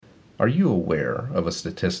Are you aware of a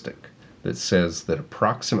statistic that says that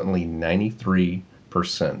approximately 93%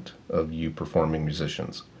 of you performing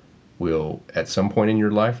musicians will, at some point in your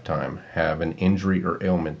lifetime, have an injury or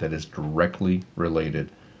ailment that is directly related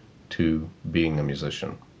to being a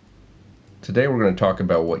musician? Today we're going to talk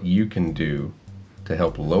about what you can do to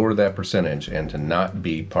help lower that percentage and to not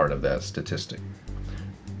be part of that statistic.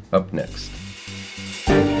 Up next.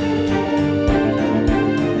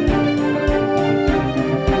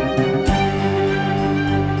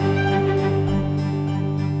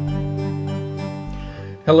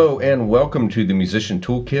 Hello and welcome to the Musician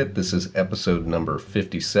Toolkit. This is episode number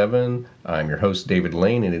 57. I'm your host, David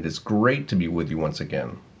Lane, and it is great to be with you once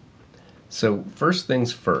again. So first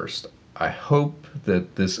things first, I hope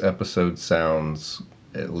that this episode sounds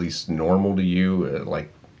at least normal to you,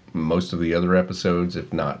 like most of the other episodes,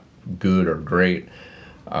 if not good or great.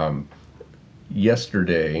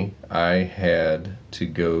 Yesterday, I had to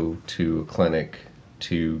go to a clinic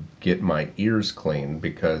to get my ears cleaned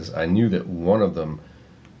because I knew that one of them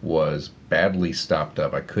was badly stopped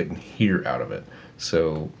up. I couldn't hear out of it.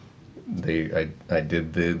 So I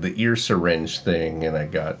did the ear syringe thing, and I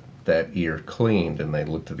got that ear cleaned, and they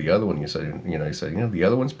looked at the other one and he said, the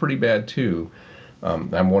other one's pretty bad too.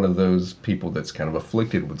 I'm one of those people that's kind of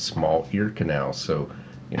afflicted with small ear canals, so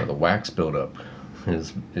the wax buildup is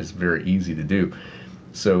very easy to do.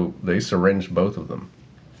 So they syringed both of them,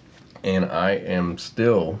 and I am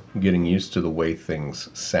still getting used to the way things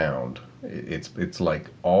sound. It's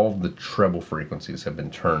like all the treble frequencies have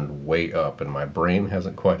been turned way up, and my brain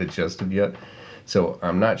hasn't quite adjusted yet. So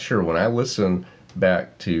I'm not sure. When I listen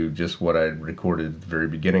back to just what I recorded at the very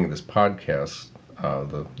beginning of this podcast,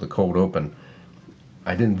 the cold open,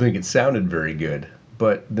 I didn't think it sounded very good.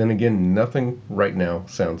 But then again, nothing right now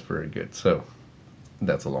sounds very good. So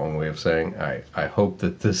that's a long way of saying I hope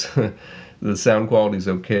that this the sound quality is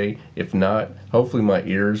okay. If not, hopefully my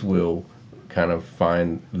ears will kind of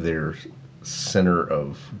find their center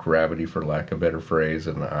of gravity, for lack of a better phrase,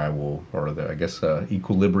 and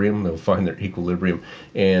equilibrium. They'll find their equilibrium,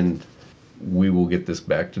 and we will get this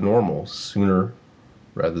back to normal sooner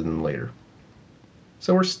rather than later.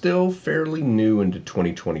 So we're still fairly new into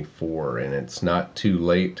 2024, and it's not too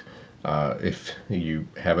late. If you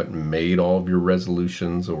haven't made all of your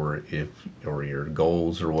resolutions or your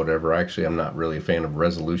goals or whatever. Actually, I'm not really a fan of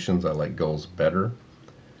resolutions. I like goals better.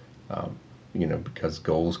 Because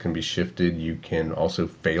goals can be shifted. You can also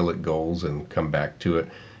fail at goals and come back to it.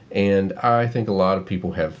 And I think a lot of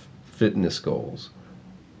people have fitness goals.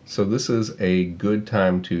 So this is a good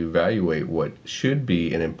time to evaluate what should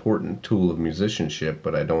be an important tool of musicianship,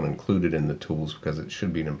 but I don't include it in the tools because it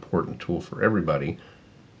should be an important tool for everybody.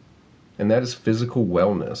 And that is physical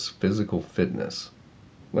wellness, physical fitness.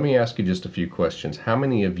 Let me ask you just a few questions. How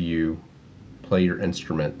many of you play your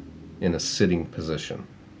instrument in a sitting position?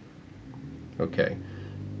 Okay.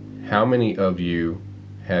 How many of you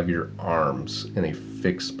have your arms in a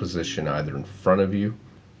fixed position, either in front of you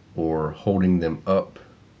or holding them up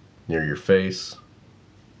near your face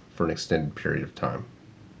for an extended period of time?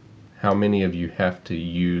 How many of you have to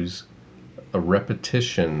use a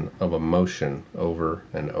repetition of a motion over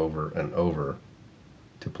and over and over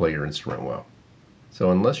to play your instrument well?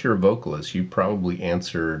 So unless you're a vocalist, you probably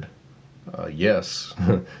answered yes.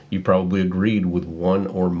 You probably agreed with one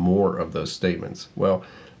or more of those statements. Well,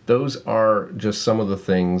 those are just some of the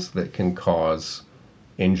things that can cause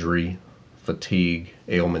injury, fatigue,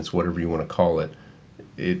 ailments, whatever you want to call it.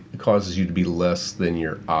 It causes you to be less than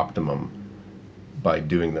your optimum by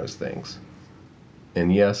doing those things.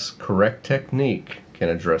 And yes, correct technique can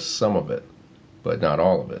address some of it, but not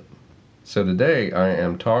all of it. So today I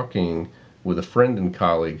am talking with a friend and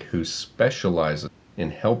colleague who specializes in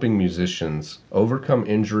helping musicians overcome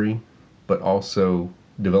injury, but also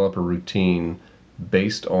develop a routine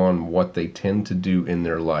based on what they tend to do in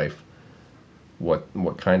their life, what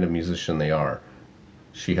kind of musician they are.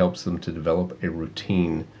 She helps them to develop a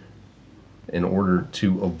routine in order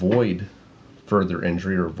to avoid further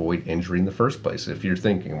injury or avoid injury in the first place. If you're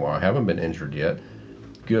thinking, well, I haven't been injured yet,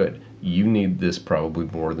 good. You need this probably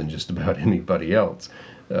more than just about anybody else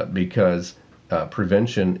because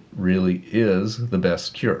prevention really is the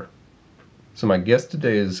best cure. So my guest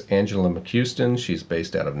today is Angela McCuiston. She's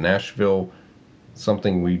based out of Nashville,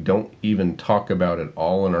 something we don't even talk about at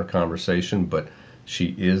all in our conversation, but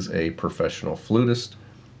she is a professional flutist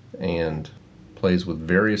and plays with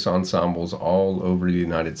various ensembles all over the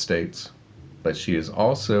United States. But she is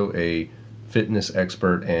also a fitness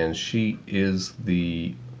expert, and she is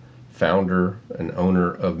the founder and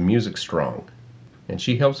owner of Music Strong. And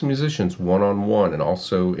she helps musicians one-on-one and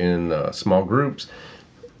also in small groups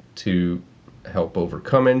to help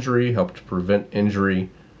overcome injury, help to prevent injury.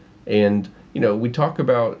 And, we talk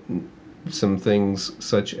about some things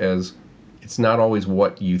such as it's not always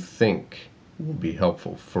what you think will be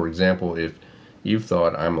helpful. For example, if you've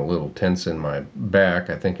thought, I'm a little tense in my back,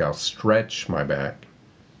 I think I'll stretch my back,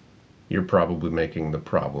 you're probably making the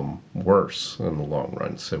problem worse in the long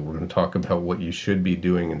run. So we're going to talk about what you should be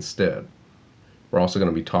doing instead. We're also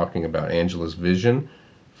going to be talking about Angela's vision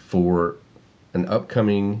for an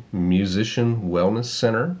upcoming musician wellness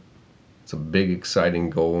center. It's a big, exciting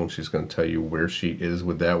goal, and she's going to tell you where she is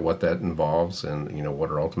with that, what that involves, and what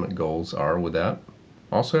her ultimate goals are with that.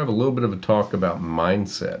 Also have a little bit of a talk about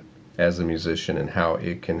mindset as a musician and how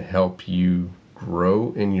it can help you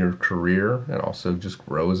grow in your career and also just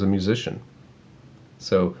grow as a musician.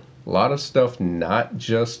 So a lot of stuff, not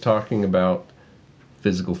just talking about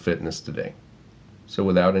physical fitness today. So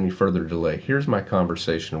without any further delay, here's my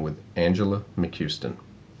conversation with Angela McCuiston.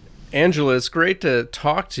 Angela, it's great to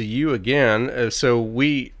talk to you again. I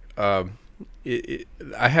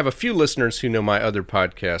have a few listeners who know my other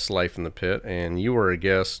podcast, Life in the Pit, and you were a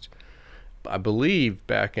guest, I believe,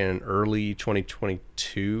 back in early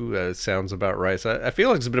 2022. Sounds about right. So I feel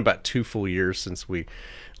like it's been about 2 full years since we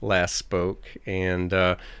last spoke, and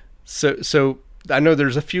so I know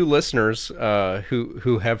there's a few listeners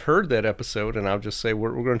who have heard that episode, and I'll just say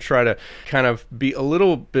we're going to try to kind of be a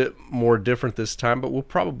little bit more different this time, but we'll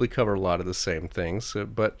probably cover a lot of the same things.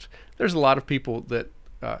 But there's a lot of people that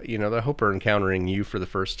that I hope are encountering you for the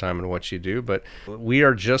first time in what you do. But we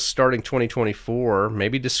are just starting 2024.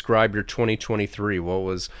 Maybe describe your 2023. What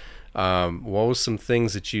was some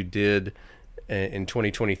things that you did in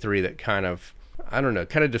 2023 that kind of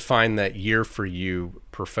defined that year for you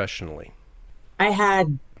professionally? I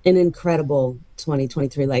had an incredible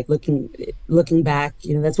 2023. Like looking back,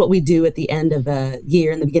 that's what we do at the end of a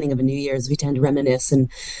year and the beginning of a new year is we tend to reminisce. And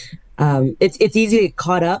it's easy to get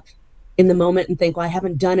caught up in the moment and think, well, I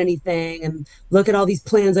haven't done anything, and look at all these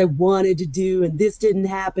plans I wanted to do, and this didn't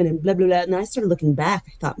happen, and blah, blah, blah. And I started looking back.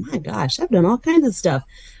 I thought, my gosh, I've done all kinds of stuff.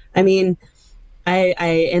 I mean,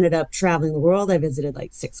 I ended up traveling the world. I visited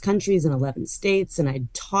like 6 countries and 11 states, and I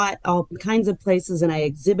taught all kinds of places, and I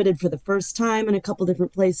exhibited for the first time in a couple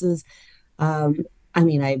different places. I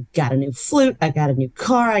got a new flute, I got a new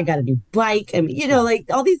car, I got a new bike. Like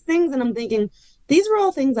all these things. And I'm thinking, these were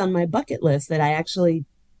all things on my bucket list that I actually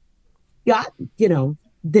got,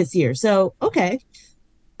 this year. So, okay.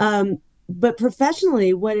 But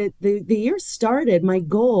professionally, the year started, my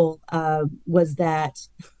goal was that,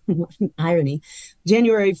 irony,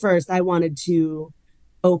 January 1st, I wanted to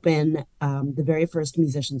open the very first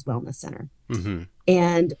Musicians Wellness Center. Mm-hmm.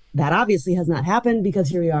 And that obviously has not happened because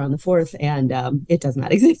here we are on the 4th and it does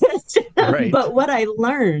not exist. Right. But what I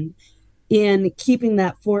learned in keeping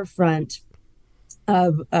that forefront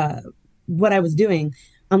of what I was doing,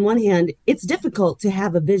 on one hand, it's difficult to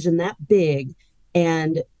have a vision that big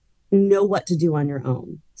and know what to do on your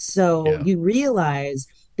own. So you realize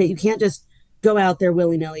that you can't just go out there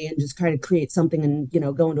willy-nilly and just try to create something and,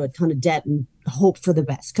 go into a ton of debt and hope for the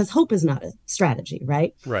best, because hope is not a strategy,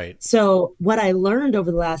 right? Right. So what I learned over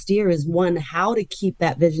the last year is, one, how to keep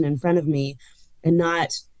that vision in front of me and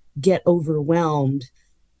not get overwhelmed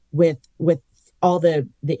with all the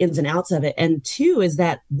ins and outs of it. And 2 is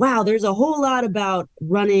that, wow, there's a whole lot about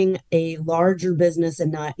running a larger business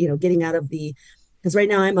and not, getting out of because right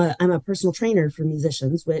now I'm a personal trainer for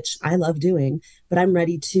musicians, which I love doing, but I'm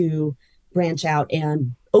ready to branch out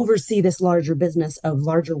and oversee this larger business of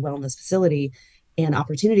larger wellness facility and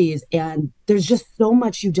opportunities. And there's just so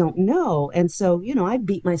much you don't know. And so, I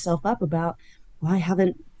beat myself up about, well, I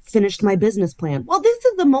haven't finished my business plan. Well, this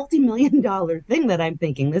is a multi-million-dollar thing that I'm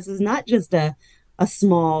thinking. This is not just a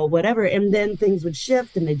small whatever. And then things would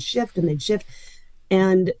shift and they'd shift and they'd shift.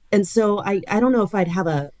 And so I don't know if I'd have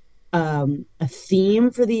a theme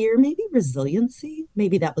for the year, maybe resiliency.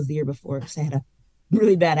 Maybe that was the year before because I had a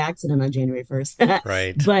really bad accident on January 1st.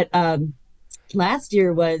 Right. But last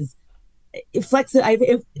year was if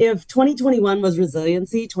 2021 was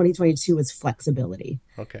resiliency, 2022 was flexibility.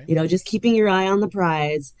 Okay. Just keeping your eye on the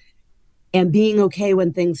prize and being okay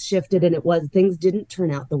when things shifted and things didn't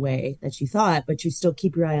turn out the way that you thought, but you still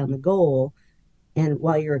keep your eye on the goal and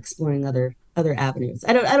while you're exploring other avenues.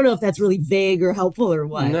 I don't know if that's really vague or helpful or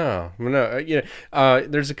what. No.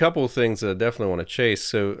 There's a couple of things that I definitely want to chase.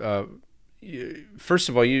 So, first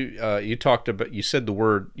of all, you talked about, you said the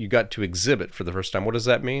word, you got to exhibit for the first time. What does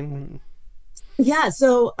that mean? Yeah.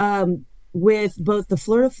 So, with both the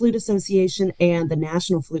Florida Flute Association and the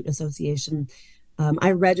National Flute Association,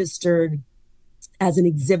 I registered as an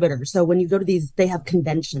exhibitor. So when you go to these, they have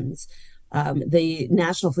conventions The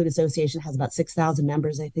National Flute Association has about 6,000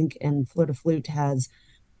 members, I think, and Florida Flute has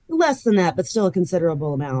less than that, but still a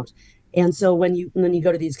considerable amount. And so when you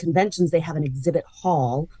go to these conventions, they have an exhibit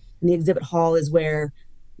hall, and the exhibit hall is where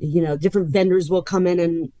different vendors will come in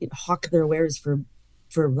and hawk their wares,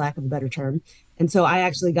 for lack of a better term. And so I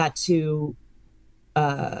actually got to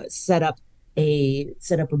set up a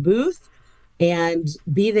booth and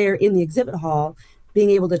be there in the exhibit hall, being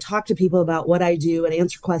able to talk to people about what I do and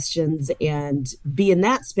answer questions and be in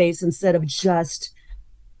that space instead of just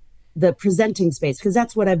the presenting space, because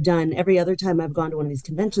that's what I've done every other time I've gone to one of these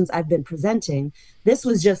conventions. I've been presenting. This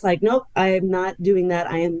was just like, nope, I am not doing that.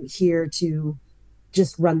 I am here to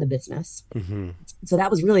just run the business. Mm-hmm. So that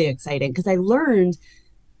was really exciting because I learned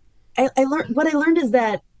is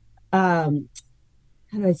that, how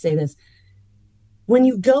do I say this? When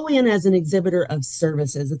you go in as an exhibitor of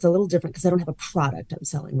services, it's a little different because I don't have a product I'm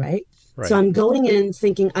selling, right? Right. So I'm going in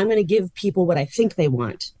thinking I'm going to give people what I think they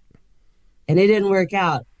want. And it didn't work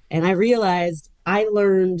out. And I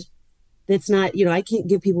learned that's not, I can't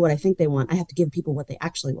give people what I think they want. I have to give people what they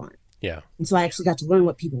actually want. Yeah. And so I actually got to learn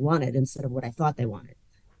what people wanted instead of what I thought they wanted.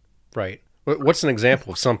 Right. What's an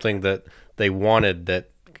example of something that they wanted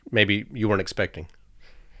that maybe you weren't expecting?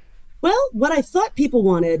 Well, what I thought people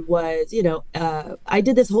wanted was, I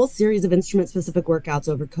did this whole series of instrument-specific workouts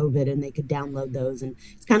over COVID, and they could download those. And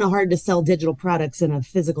it's kind of hard to sell digital products in a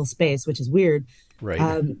physical space, which is weird. Right.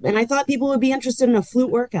 And I thought people would be interested in a flute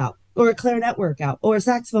workout or a clarinet workout or a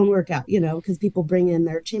saxophone workout, because people bring in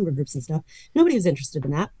their chamber groups and stuff. Nobody was interested in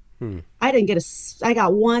that. I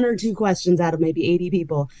got one or two questions out of maybe 80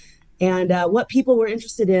 people. And what people were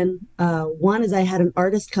interested in, one is I had an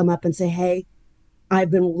artist come up and say, hey, I've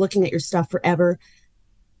been looking at your stuff forever.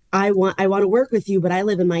 I want to work with you, but I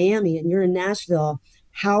live in Miami and you're in Nashville.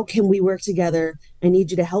 How can we work together? I need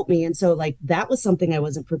you to help me. And so that was something I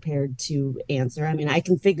wasn't prepared to answer. I mean, I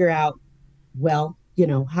can figure out, how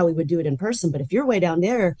we would do it in person, but if you're way down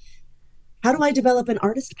there, how do I develop an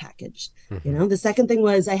artist package? Mm-hmm. The second thing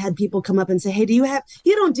was I had people come up and say, hey,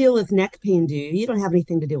 you don't deal with neck pain, do you? You don't have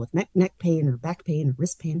anything to deal with neck pain or back pain or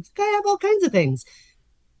wrist pain. I have all kinds of things.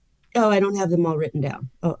 Oh, I don't have them all written down.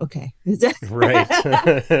 Oh, okay. Right.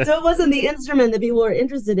 So it wasn't the instrument that people were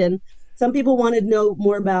interested in. Some people wanted to know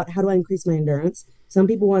more about how do I increase my endurance. Some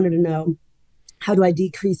people wanted to know how do I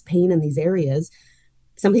decrease pain in these areas.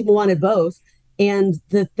 Some people wanted both. And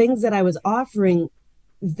the things that I was offering,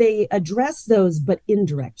 they address those, but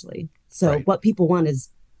indirectly. So Right. What people want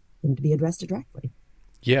is them to be addressed directly.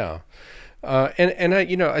 Yeah. And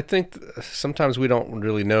I think sometimes we don't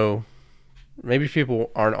really know. Maybe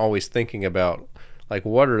people aren't always thinking about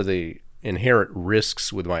what are the inherent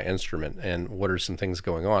risks with my instrument and what are some things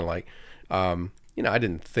going on. I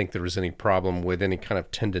didn't think there was any problem with any kind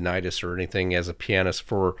of tendonitis or anything as a pianist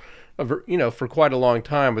for quite a long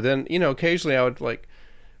time. But then, occasionally I would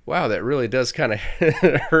wow, that really does kind of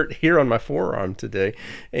hurt here on my forearm today.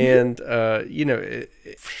 And,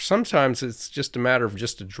 sometimes it's just a matter of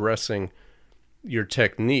just addressing your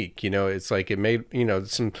technique. It's it made,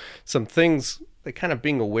 some things, kind of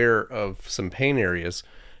being aware of some pain areas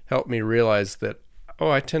helped me realize that,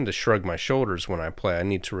 I tend to shrug my shoulders when I play. I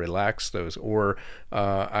need to relax those. Or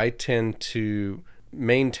I tend to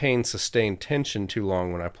maintain sustained tension too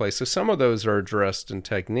long when I play. So some of those are addressed in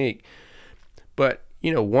technique. But,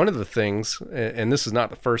 one of the things, and this is not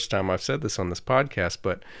the first time I've said this on this podcast,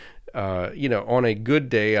 but, on a good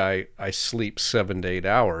day, I sleep 7 to 8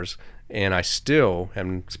 hours. And I still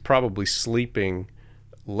am probably sleeping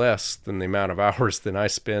less than the amount of hours than I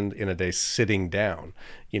spend in a day sitting down.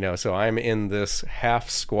 So I'm in this half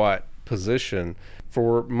squat position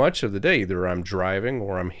for much of the day. Either I'm driving,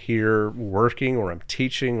 or I'm here working, or I'm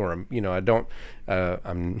teaching, or I don't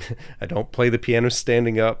play the piano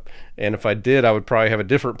standing up. And if I did, I would probably have a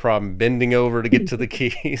different problem bending over to get to the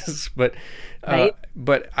keys. But Right.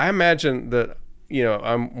 But I imagine that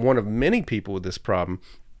I'm one of many people with this problem,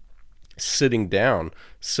 sitting down.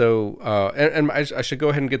 So, and I should go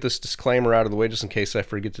ahead and get this disclaimer out of the way just in case I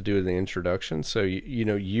forget to do it in the introduction. So,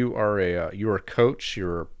 you are a coach,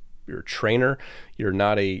 you're a trainer, you're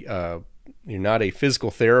not a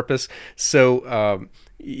physical therapist. So,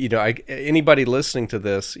 anybody listening to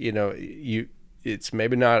this, it's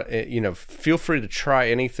maybe not, feel free to try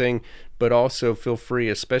anything, but also feel free,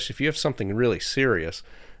 especially if you have something really serious,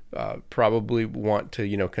 probably want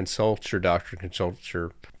to, consult your doctor, consult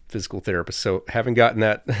your physical therapist. So having gotten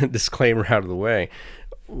that disclaimer out of the way,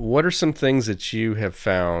 what are some things that you have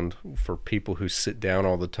found for people who sit down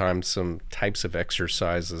all the time, some types of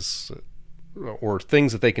exercises or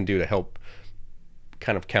things that they can do to help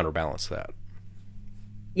kind of counterbalance that?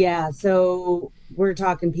 Yeah, so we're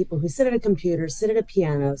talking people who sit at a computer, sit at a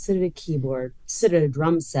piano, sit at a keyboard, sit at a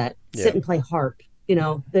drum set, sit Yep. and play harp. You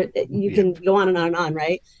can Yep. go on and on and on,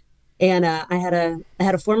 right? And I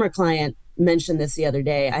had a former client mention this the other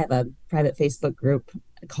day. I have a private Facebook group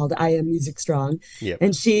called I Am Music Strong, Yep.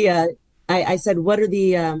 and I said, what would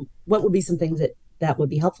be some things that would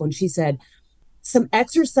be helpful? And she said, some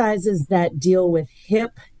exercises that deal with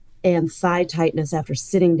hip and thigh tightness after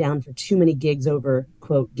sitting down for too many gigs over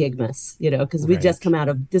quote gigmas, because we just Right. come out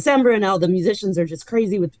of December and now the musicians are just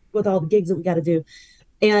crazy with all the gigs that we got to do.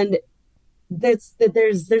 And there's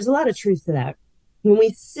a lot of truth to that. When we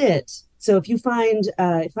sit, so if you find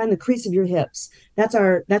the crease of your hips, that's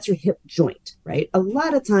your hip joint, right? A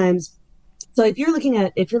lot of times, so if you're looking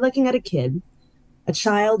at a kid, a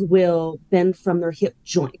child will bend from their hip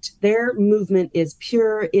joint. Their movement is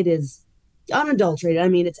pure, it is unadulterated. I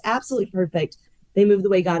mean, it's absolutely perfect. They move the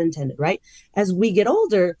way God intended, right? As we get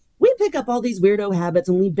older, we pick up all these weirdo habits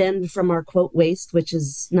and we bend from our quote waist, which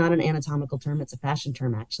is not an anatomical term, it's a fashion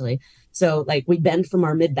term actually. So, like, we bend from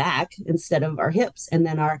our mid back instead of our hips, and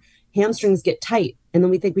then our hamstrings get tight. And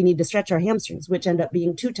then we think we need to stretch our hamstrings, which end up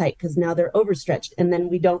being too tight because now they're overstretched. And then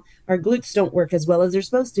our glutes don't work as well as they're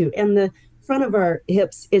supposed to. And the front of our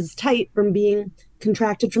hips is tight from being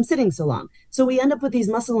contracted from sitting so long. So we end up with these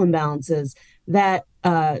muscle imbalances that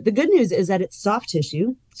the good news is that it's soft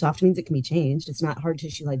tissue. Soft means it can be changed. It's not hard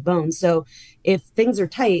tissue like bone. So if things are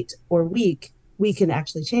tight or weak, we can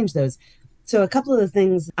actually change those. So a couple of the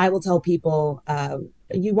things I will tell people,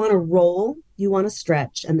 you want to roll, you want to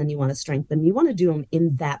stretch, and then you want to strengthen. You want to do them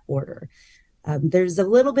in that order. There's a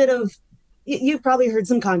little bit of you've probably heard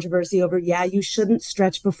some controversy over, yeah, you shouldn't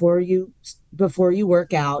stretch before you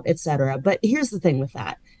work out, etc. But here's the thing with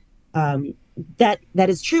that. Um, that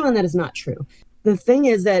is true and that is not true. The thing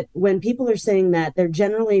is that when people are saying that, they're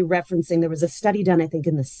generally referencing, there was a study done, I think,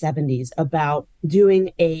 in the 70s about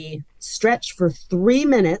doing a stretch for 3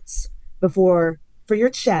 minutes for your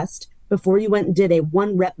chest before you went and did a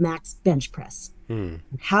 1 rep max bench press. Hmm.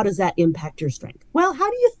 How does that impact your strength? Well, how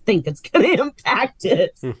do you think it's going to impact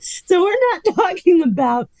it? So we're not talking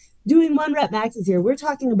about doing 1 rep maxes here. We're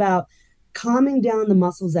talking about calming down the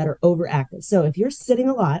muscles that are overactive. So if you're sitting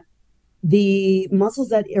a lot, the muscles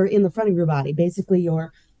that are in the front of your body, basically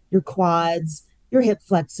your quads, your hip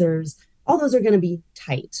flexors, all those are going to be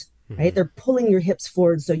tight, right? Mm-hmm. They're pulling your hips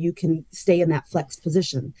forward so you can stay in that flexed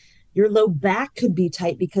position. Your low back could be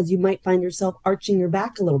tight because you might find yourself arching your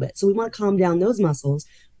back a little bit. So we want to calm down those muscles.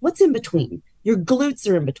 What's in between? Your glutes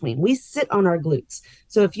are in between. We sit on our glutes.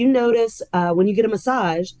 So if you notice when you get a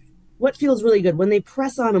massage, what feels really good when they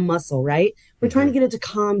press on a muscle, right? We're trying Mm-hmm. to get it to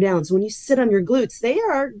calm down. So when you sit on your glutes, they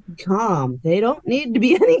are calm. They don't need to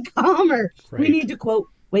be any calmer. We Right. need to quote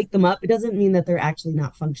wake them up. It doesn't mean that they're actually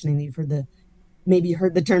not functioning. Maybe you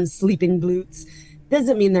heard the term sleeping glutes.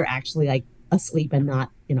 Doesn't mean they're actually like asleep and not,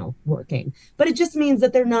 working. But it just means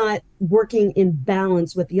that they're not working in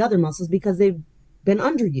balance with the other muscles because they've been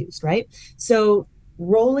underused, right? So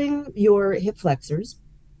rolling your hip flexors,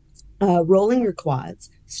 rolling your quads,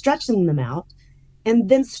 stretching them out, and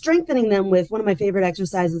then strengthening them with one of my favorite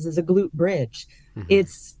exercises is a glute bridge. Mm-hmm.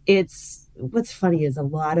 It's what's funny is a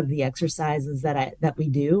lot of the exercises that we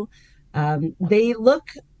do,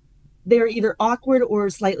 they're either awkward or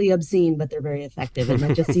slightly obscene, but they're very effective, and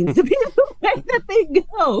that just seems to be the way that they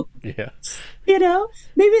go. Yeah.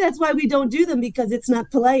 Maybe that's why we don't do them, because it's not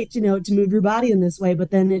polite, to move your body in this way, but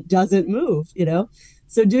then it doesn't move.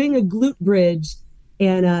 So doing a glute bridge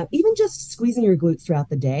and even just squeezing your glutes throughout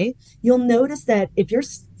the day, you'll notice that if you're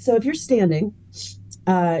standing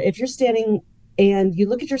and you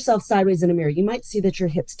look at yourself sideways in a mirror, you might see that your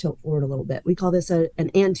hips tilt forward a little bit. We call this an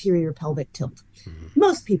anterior pelvic tilt. Mm-hmm.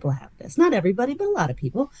 Most people have this, not everybody, but a lot of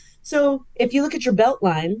people. So if you look at your belt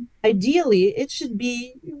line, ideally it should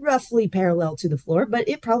be roughly parallel to the floor, but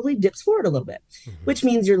it probably dips forward a little bit, Mm-hmm. which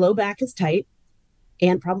means your low back is tight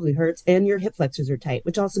and probably hurts, and your hip flexors are tight,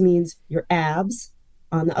 which also means your abs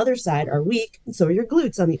on the other side are weak, and so are your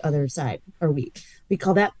glutes on the other side are weak. We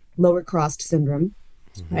call that lower crossed syndrome,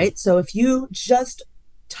 Mm-hmm. right? So if you just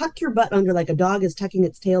tuck your butt under like a dog is tucking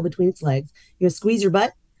its tail between its legs, you squeeze your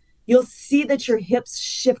butt, you'll see that your hips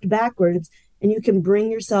shift backwards and you can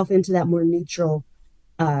bring yourself into that more neutral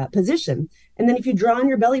position. And then if you draw on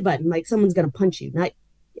your belly button, like someone's going to punch you, not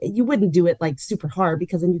you wouldn't do it like super hard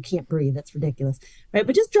because then you can't breathe. That's ridiculous, right?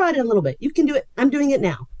 But just draw it in a little bit. You can do it. I'm doing it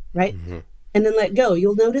now, right? Mm-hmm. And then let go.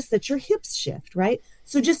 You'll notice that your hips shift, right?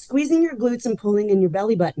 So just squeezing your glutes and pulling in your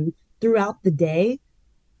belly button throughout the day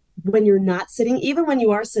when you're not sitting, even when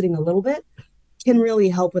you are sitting a little bit, can really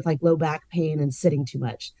help with like low back pain and sitting too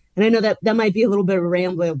much. And I know that might be a little bit of a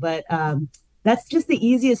rambler, but That's just the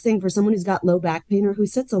easiest thing for someone who's got low back pain or who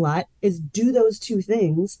sits a lot is do those two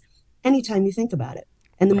things anytime you think about it.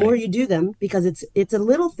 And the more Right. you do them, because it's a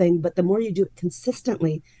little thing, but the more you do it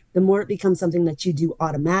consistently, the more it becomes something that you do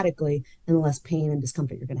automatically and the less pain and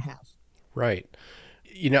discomfort you're going to have. Right.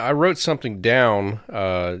 I wrote something down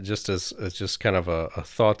just as just kind of a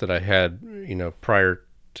thought that I had, prior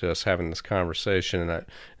to us having this conversation, and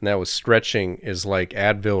that was stretching is like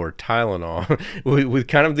Advil or Tylenol, with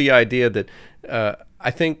kind of the idea that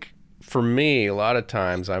I think for me, a lot of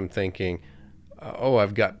times I'm thinking, oh,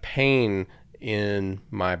 I've got pain in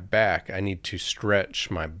my back. I need to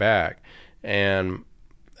stretch my back, and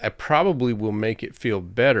I probably will make it feel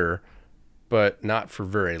better, but not for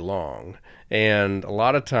very long. And a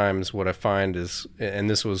lot of times what I find is, and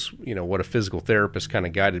this was, what a physical therapist kind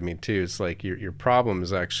of guided me to, it's like your problem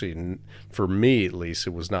is actually, for me at least,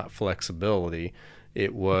 it was not flexibility.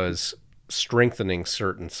 It was strengthening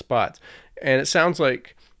certain spots. And it sounds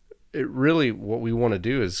like it really, what we want to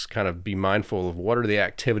do is kind of be mindful of what are the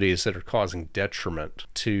activities that are causing detriment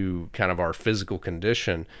to kind of our physical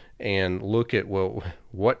condition, and look at, well,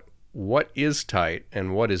 what is tight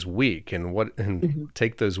and what is weak, and Mm-hmm.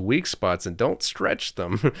 take those weak spots and don't stretch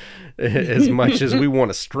them as much as we want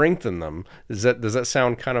to strengthen them. Does that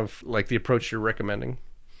sound kind of like the approach you're recommending?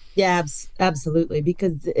 Yeah, absolutely.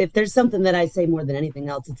 Because if there's something that I say more than anything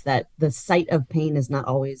else, it's that the site of pain is not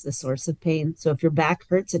always the source of pain. So if your back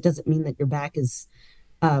hurts, it doesn't mean that your back is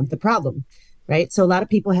the problem, right? So a lot of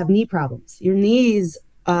people have knee problems. Your knees.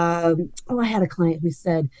 I had a client who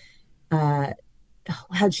said, uh,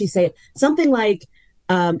 how'd she say it? Something like,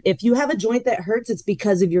 if you have a joint that hurts, it's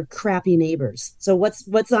because of your crappy neighbors. So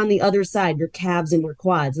what's on the other side? Your calves and your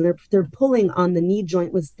quads, and they're pulling on the knee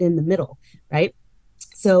joint within the middle, right?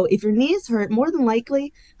 So if your knees hurt, more than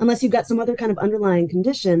likely, unless you've got some other kind of underlying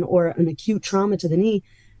condition or an acute trauma to the knee,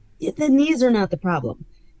 the knees are not the problem.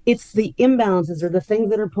 It's the imbalances or the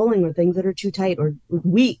things that are pulling or things that are too tight or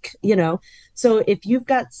weak. So if you've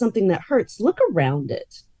got something that hurts, look around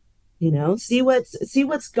it, see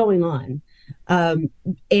what's going on.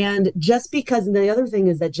 And just because, and the other thing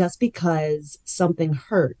is that just because something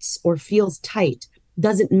hurts or feels tight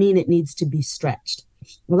doesn't mean it needs to be stretched.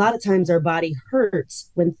 A lot of times our body hurts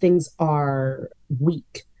when things are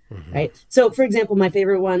weak, Mm-hmm. right? So, for example, my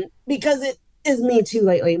favorite one, because it is me too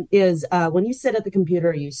lately, is when you sit at the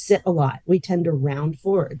computer, you sit a lot. We tend to round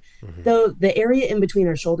forward. Mm-hmm. Though the area in between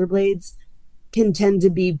our shoulder blades can tend to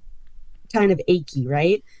be kind of achy,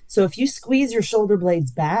 right? So if you squeeze your shoulder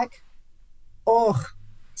blades back, oh,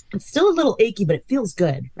 it's still a little achy, but it feels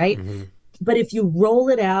good, right? Mm-hmm. But if you roll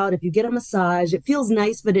it out, if you get a massage, it feels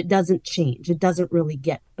nice, but it doesn't change. It doesn't really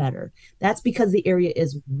get better. That's because the area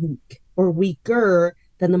is weak or weaker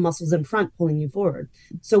than the muscles in front pulling you forward.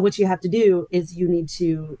 So what you have to do is you need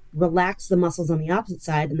to relax the muscles on the opposite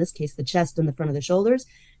side, in this case, the chest and the front of the shoulders,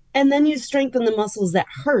 and then you strengthen the muscles that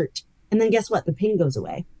hurt. And then guess what? The pain goes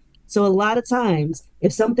away. So a lot of times,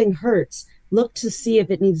 if something hurts, look to see if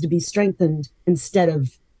it needs to be strengthened instead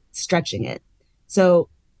of stretching it. So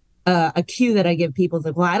a cue that I give people is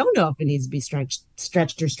like, well, I don't know if it needs to be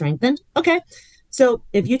stretched or strengthened. Okay, so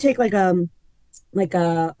if you take like a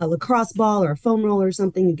lacrosse ball or a foam roller or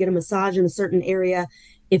something, you get a massage in a certain area.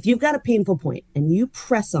 If you've got a painful point and you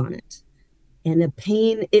press on it, and the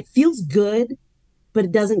pain, it feels good, but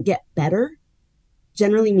it doesn't get better,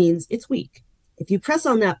 generally means it's weak. If you press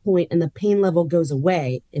on that point and the pain level goes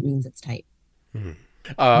away, it means it's tight. Mm-hmm.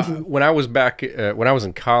 Mm-hmm. When I was back, when I was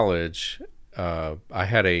in college, I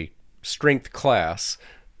had a strength class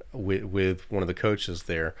with one of the coaches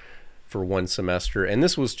there for one semester, and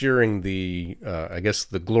this was during the, I guess,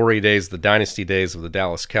 the glory days, the dynasty days of the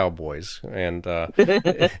Dallas Cowboys. And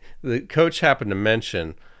the coach happened to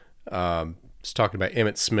mention, was talking about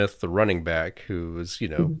Emmitt Smith, the running back, who was,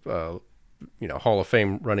 Hall of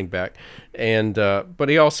Fame running back, and but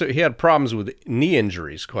he had problems with knee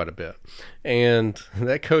injuries quite a bit, and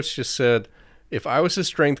that coach just said, if I was his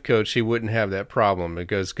strength coach, he wouldn't have that problem,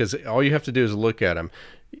 because all you have to do is look at him.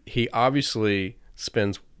 He obviously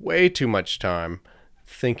spends way too much time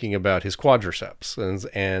thinking about his quadriceps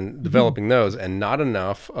and developing those, and not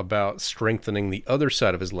enough about strengthening the other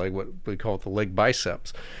side of his leg, what we call it the leg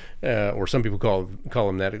biceps, or some people call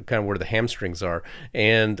them that, kind of where the hamstrings are.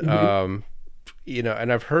 And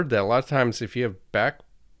and I've heard that a lot of times if you have back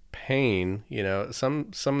pain,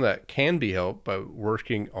 some of that can be helped by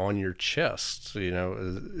working on your chest.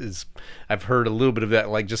 Is I've heard a little bit of that,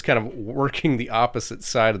 like just kind of working the opposite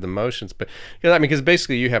side of the motions. But because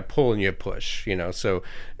basically you have pull and you have push. So,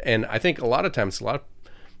 and I think a lot of times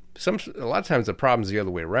the problem's the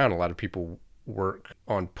other way around. A lot of people work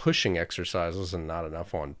on pushing exercises and not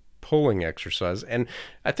enough on pulling exercise. And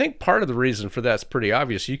I think part of the reason for that's pretty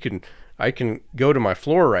obvious. I can go to my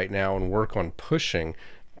floor right now and work on pushing,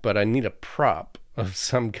 but I need a prop of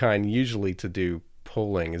some kind usually to do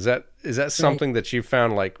pulling. Is that Right. something that you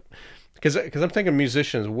found, like, because I'm thinking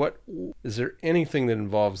musicians, what is there anything that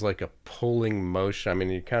involves like a pulling motion? I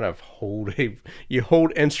mean, you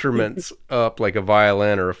hold instruments up like a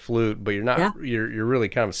violin or a flute, but Yeah. you're really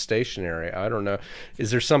kind of stationary. I don't know.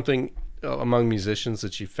 Is there something among musicians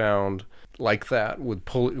that you found like that with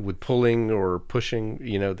pulling or pushing?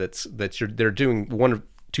 They're doing one of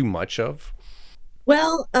too much of.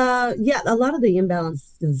 Well, yeah, a lot of the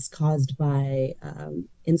imbalance is caused by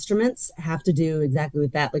instruments have to do exactly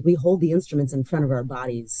with that. Like we hold the instruments in front of our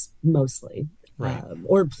bodies mostly, Right.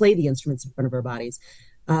 or play the instruments in front of our bodies.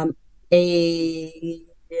 Um, a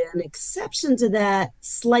an exception to that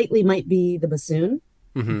slightly might be the bassoon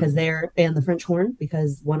Mm-hmm. because they're and the French horn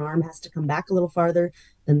because one arm has to come back a little farther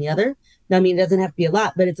than the other. Now, I mean, it doesn't have to be a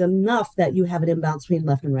lot, but it's enough that you have an imbalance between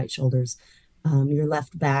left and right shoulders. Your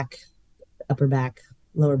left back, upper back,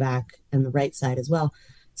 lower back, and the right side as well.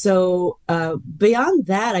 So beyond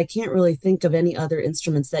that, I can't really think of any other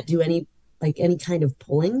instruments that do any kind of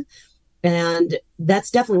pulling. And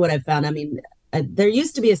that's definitely what I've found. I mean, there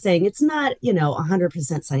used to be a saying, it's not,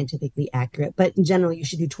 100% scientifically accurate, but in general, you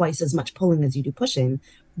should do twice as much pulling as you do pushing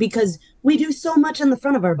because we do so much in the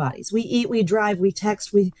front of our bodies. We eat, we drive, we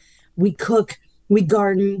text, we cook, we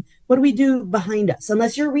garden. What do we do behind us?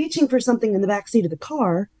 Unless you're reaching for something in the back seat of the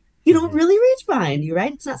car, you don't Mm-hmm. really reach behind you,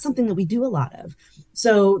 right? It's not something that we do a lot of.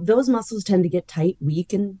 So those muscles tend to get tight,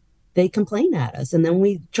 weak, and they complain at us. And then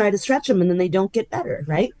we try to stretch them and then they don't get better,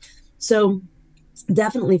 right? So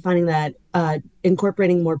definitely finding that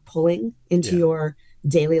incorporating more pulling into Yeah. your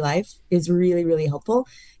daily life is really, really helpful.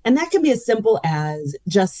 And that can be as simple as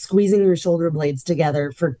just squeezing your shoulder blades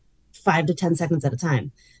together for 5 to 10 seconds at a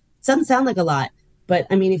time. It doesn't sound like a lot, but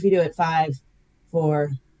I mean, if you do it 5,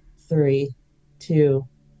 4, 3, 2,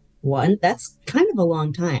 1, that's kind of a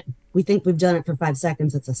long time. We think we've done it for 5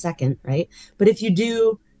 seconds, it's a second, right? But if you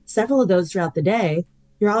do several of those throughout the day,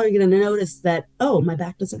 you're already going to notice that, oh, my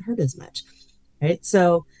back doesn't hurt as much, right?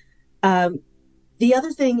 So um, the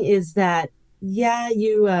other thing is that yeah,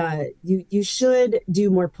 you should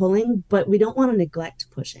do more pulling, but we don't want to neglect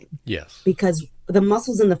pushing Yes. because the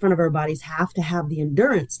muscles in the front of our bodies have to have the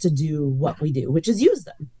endurance to do what we do, which is use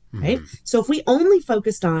them, right? Mm-hmm. So if we only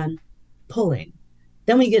focused on pulling,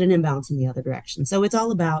 then we get an imbalance in the other direction. So it's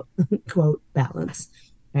all about quote balance,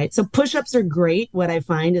 right? So push-ups are great. What I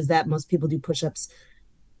find is that most people do push-ups,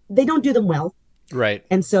 they don't do them well, Right.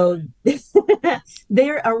 and so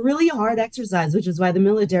they're a really hard exercise, which is why the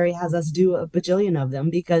military has us do a bajillion of them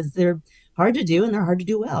because they're hard to do and they're hard to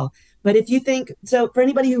do well. But if you think so, for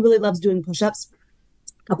anybody who really loves doing push ups,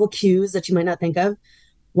 a couple cues that you might not think of: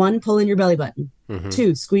 one, pull in your belly button; Mm-hmm.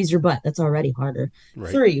 two, squeeze your butt. That's already harder.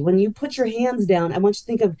 Right. Three, when you put your hands down, I want you to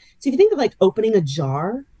think of so if you think of like opening a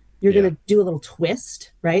jar, you're going Yeah. to do a little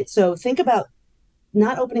twist, right? So think about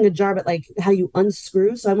not opening a jar, but like how you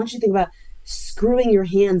unscrew. So I want you to think about screwing your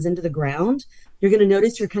hands into the ground. You're going to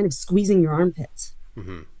notice you're kind of squeezing your armpits.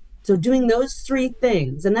 Mm-hmm. So doing those three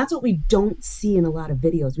things, and that's what we don't see in a lot of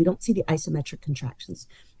videos. We don't see the isometric contractions.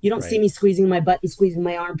 You don't see Right. me squeezing my butt and squeezing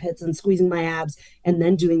my armpits and squeezing my abs and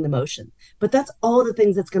then doing the motion. But that's all the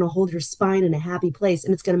things that's going to hold your spine in a happy place,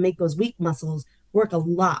 and it's going to make those weak muscles work a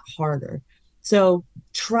lot harder. So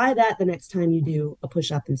try that the next time you do a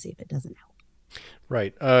push up and see if it doesn't help.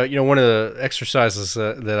 Right. One of the exercises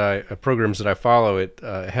programs that I follow, it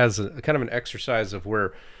has a kind of an exercise of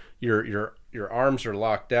where your arms are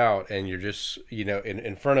locked out and you're just,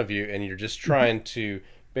 in front of you, and you're just trying to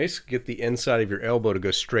basically get the inside of your elbow to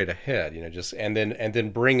go straight ahead, just and then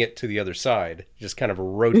bring it to the other side, just kind of a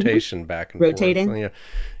Mm-hmm. rotation back and forth. Rotating. Yeah,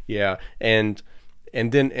 yeah, and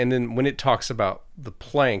then when it talks about the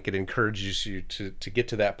plank, it encourages you to get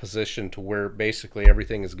to that position to where basically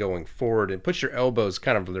everything is going forward, and put your elbows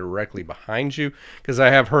kind of directly behind you, because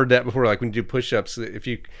I have heard that before, like when you do push-ups, if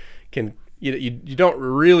you can, you don't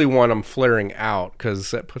really want them flaring out because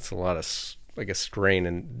that puts a lot of, I guess, strain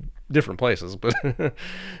in different places, but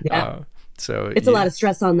Yeah. uh, so It's a lot of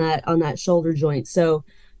stress on that shoulder joint. So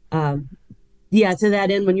um yeah, to that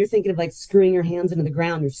end, when you're thinking of like screwing your hands into the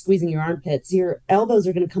ground, you're squeezing your armpits, your elbows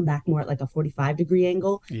are going to come back more at like a 45-degree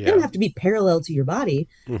angle. They don't yeah. have to be parallel to your body,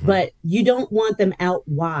 Hmm. but you don't want them out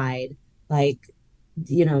wide, like,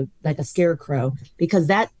 like a scarecrow, because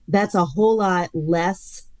that's a whole lot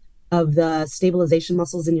less of the stabilization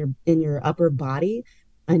muscles in your upper body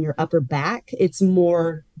and your upper back. It's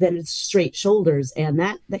more than it's straight shoulders, and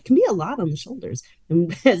that can be a lot on the shoulders.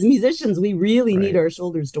 And as musicians, we really need Right. our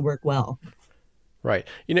shoulders to work well. Right.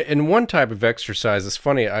 And one type of exercise is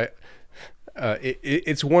funny.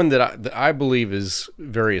 It's one that I believe is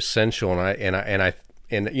very essential, and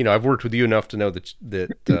I've worked with you enough to know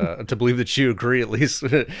that to believe that you agree at least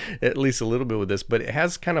a little bit with this. But it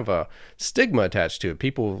has kind of a stigma attached to it.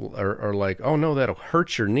 People are like, "Oh no, that'll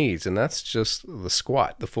hurt your knees," and that's just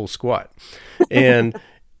the full squat, and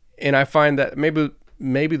I find that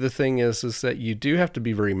maybe the thing is that you do have to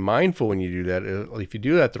be very mindful when you do that. If you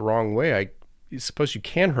do that the wrong way, I suppose you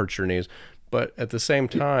can hurt your knees, but at the same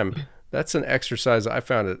time, that's an exercise I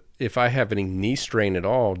found that if I have any knee strain at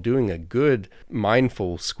all, doing a good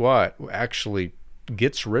mindful squat actually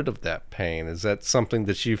gets rid of that pain. Is that something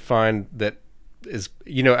that you find that is,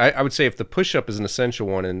 I would say if the push-up is an essential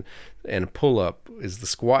one and pull-up, is the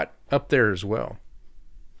squat up there as well?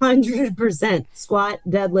 100% squat,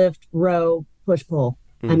 deadlift, row, push, pull.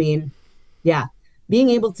 I mean, yeah, being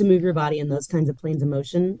able to move your body in those kinds of planes of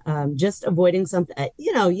motion, just avoiding something,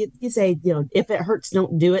 you say, if it hurts,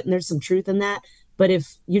 don't do it. And there's some truth in that. But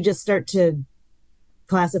if you just start to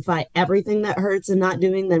classify everything that hurts and not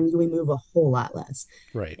doing, then we move a whole lot less.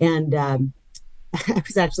 Right. And I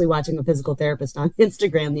was actually watching a physical therapist on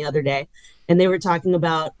Instagram the other day, and they were talking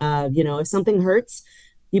about, if something hurts,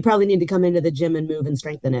 you probably need to come into the gym and move and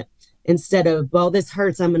strengthen it instead of, well, this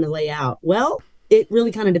hurts, I'm going to lay out. Well, it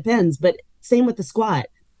really kind of depends, but same with the squat.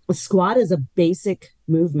 A squat is a basic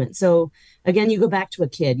movement. So again, you go back to a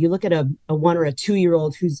kid, you look at a 1 or a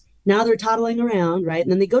 2-year-old who's now they're toddling around, right?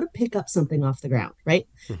 And then they go to pick up something off the ground, right?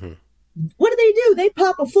 Mm-hmm. What do? They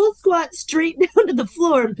pop a full squat straight down to the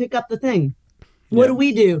floor and pick up the thing. What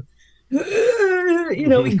do?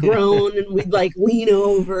 We groan and we like lean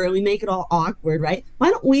over and we make it all awkward, right? Why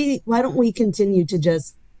don't we continue to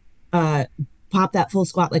just pop that full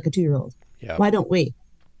squat like a 2-year-old? Yeah. Why don't we?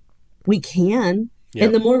 We can. Yep.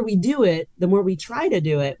 And the more we do it, the more we try to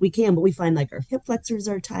do it, we can, but we find like our hip flexors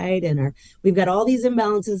are tight and we've got all these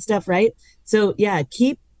imbalances and stuff, right? So yeah,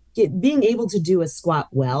 being able to do a squat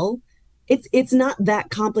well. It's not that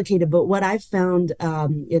complicated, but what I've found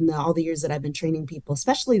in all the years that I've been training people,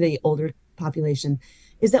 especially the older population,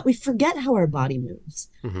 is that we forget how our body moves.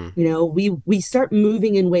 Mm-hmm. We start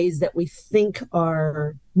moving in ways that we think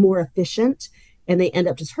are more efficient, and they end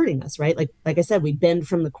up just hurting us, right? Like I said, we bend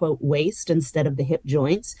from the quote waist instead of the hip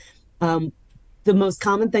joints. The most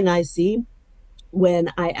common thing I see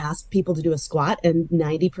when I ask people to do a squat, and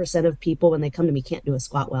 90% of people when they come to me can't do a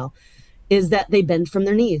squat well, is that they bend from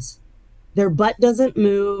their knees. Their butt doesn't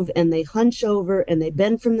move and they hunch over and they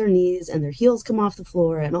bend from their knees and their heels come off the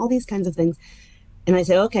floor and all these kinds of things. And I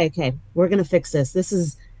say, okay, we're going to fix this. This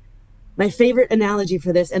is my favorite analogy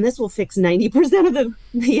for this. And this will fix 90% of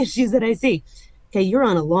the issues that I see. Okay, you're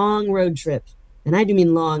on a long road trip, and I do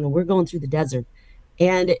mean long, and we're going through the desert.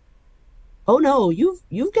 And, oh no,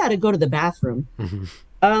 you've got to go to the bathroom.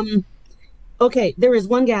 Okay, there is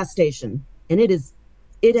one gas station, and it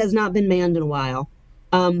has not been manned in a while.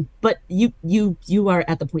 But you are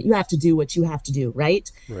at the point you have to do what you have to do,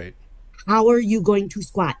 right? Right. How are you going to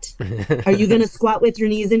squat? Are you going to squat with your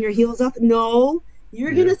knees and your heels up? No,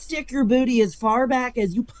 you're going to stick your booty as far back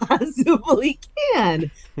as you possibly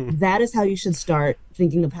can. That is how you should start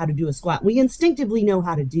thinking of how to do a squat. We instinctively know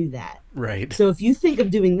how to do that. Right. So if you think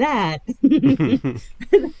of doing that,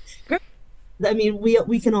 I mean,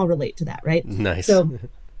 we can all relate to that, right? Nice. So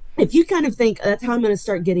if you kind of think that's how I'm going to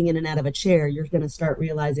start getting in and out of a chair, you're going to start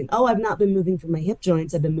realizing, oh, I've not been moving from my hip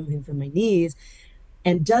joints. I've been moving from my knees.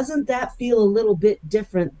 And doesn't that feel a little bit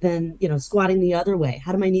different than, squatting the other way?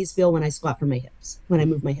 How do my knees feel when I squat from my hips, when I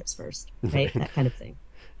move my hips first, right? That kind of thing.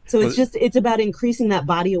 So it's about increasing that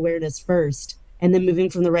body awareness first and then moving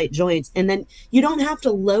from the right joints. And then you don't have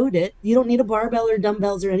to load it. You don't need a barbell or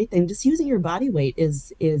dumbbells or anything. Just using your body weight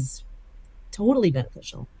is totally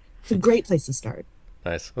beneficial. It's a great place to start.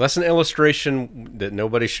 Nice. Well, that's an illustration that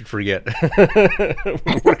nobody should forget.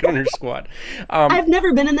 Working on your squat. I've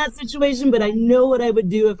never been in that situation, but I know what I would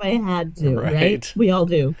do if I had to, right? We all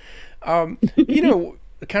do. Kind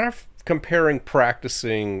of comparing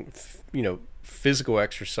practicing, physical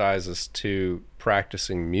exercises to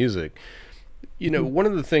practicing music. One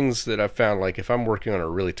of the things that I found, like if I'm working on a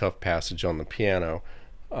really tough passage on the piano,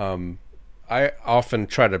 I often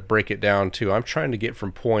try to break it down to I'm trying to get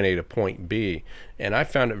from point A to point B, and I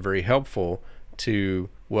found it very helpful to,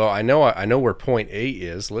 well, I know where point A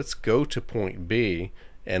is. Let's go to point B,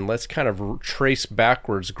 and let's kind of trace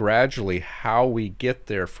backwards gradually how we get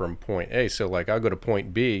there from point A. So like I'll go to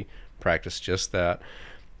point B, practice just that.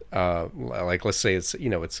 Like let's say it's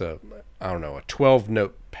a 12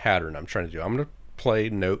 note pattern I'm trying to do. I'm going to play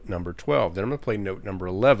note number 12, then I'm going to play note number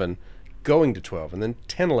 11. Going to 12, and then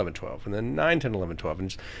 10, 11, 12, and then 9, 10, 11, 12, and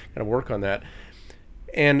just kind of work on that.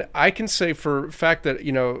 And I can say for a fact that,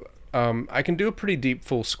 I can do a pretty deep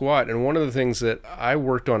full squat. And one of the things that I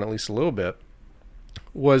worked on at least a little bit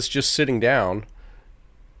was just sitting down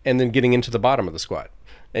and then getting into the bottom of the squat.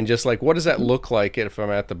 And just like, what does that look like if I'm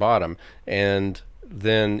at the bottom? And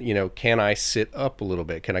then, can I sit up a little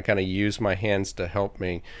bit? Can I kind of use my hands to help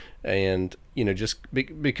me? And,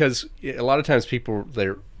 because a lot of times people,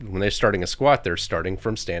 when they're starting a squat, they're starting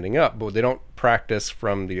from standing up, but they don't practice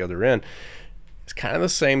from the other end. It's kind of the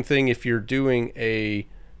same thing if you're doing a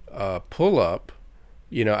pull-up,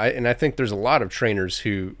 I think there's a lot of trainers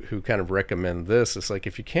who kind of recommend this. It's like,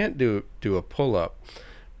 if you can't do a pull-up,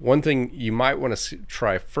 one thing you might want to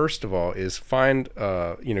try first of all is find,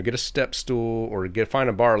 get a step stool or find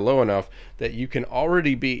a bar low enough that you can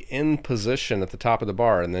already be in position at the top of the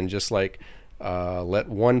bar, and then just like let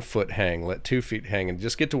 1 foot hang, let 2 feet hang, and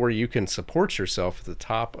just get to where you can support yourself at the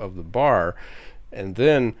top of the bar, and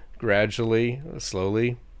then gradually,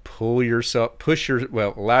 slowly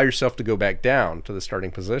allow yourself to go back down to the starting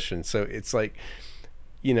position. So it's like,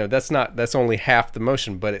 that's only half the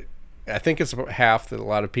motion, but I think it's about half that a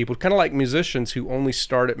lot of people, kind of like musicians who only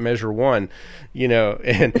start at measure 1, and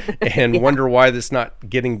yeah, wonder why that's not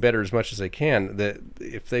getting better as much as they can. That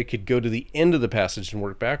if they could go to the end of the passage and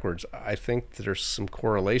work backwards, I think that there's some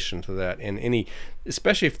correlation to that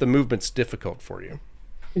especially if the movement's difficult for you.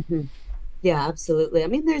 Mm-hmm. Yeah, absolutely. I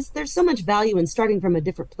mean, there's so much value in starting from a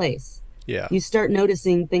different place. Yeah. You start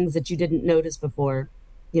noticing things that you didn't notice before.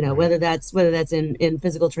 Right. whether that's in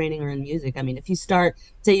physical training or in music. I mean, if you start,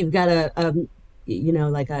 say you've got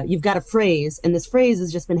you've got a phrase, and this phrase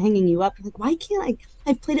has just been hanging you up. You're like, why can't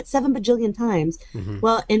I've played it 7 bajillion times. Mm-hmm.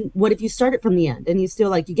 Well, and what if you start it from the end, and you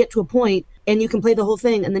still you get to a point and you can play the whole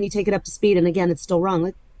thing, and then you take it up to speed, and again, it's still wrong.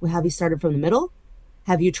 Like, well, have you started from the middle?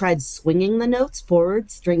 Have you tried swinging the notes forward,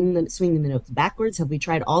 swinging the notes backwards? Have we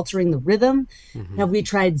tried altering the rhythm? Mm-hmm. Have we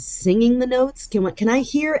tried singing the notes? Can I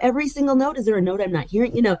hear every single note? Is there a note I'm not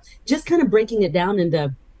hearing? Just kind of breaking it down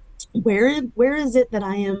into where is it that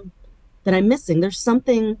I'm missing? There's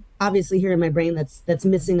something obviously here in my brain that's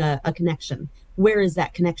missing a connection. Where is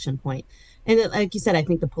that connection point? And like you said, I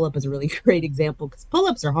think the pull-up is a really great example, because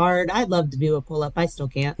pull-ups are hard. I'd love to do a pull-up. I still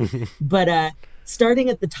can't. But starting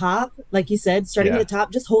at the top, like you said, at the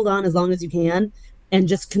top, just hold on as long as you can, and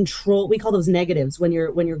just control. We call those negatives when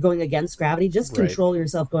you're going against gravity. Just control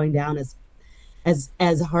yourself going down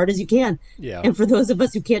as hard as you can. Yeah. And for those of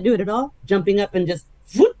us who can't do it at all, jumping up and just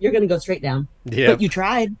whoop, you're going to go straight down. Yeah. But you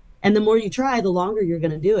tried, and the more you try, the longer you're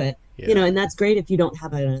going to do it. Yeah. And that's great if you don't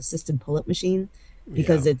have an assisted pull-up machine,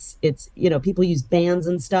 because it's people use bands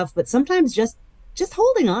and stuff, but sometimes just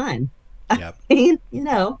holding on. Yeah. I mean,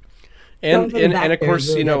 And of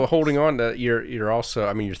course, really holding on to you're also,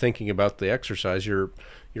 I mean, you're thinking about the exercise. You're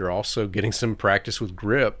also getting some practice with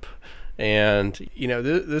grip, and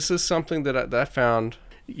this is something that I found.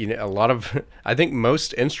 A lot of, I think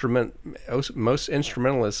most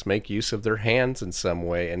instrumentalists make use of their hands in some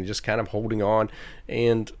way, and just kind of holding on.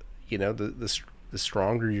 And the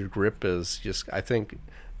stronger your grip is, just I think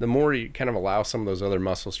the more you kind of allow some of those other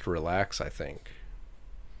muscles to relax, I think.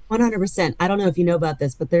 100%. I don't know if you know about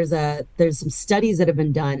this, but there's some studies that have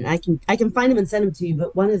been done. I can find them and send them to you.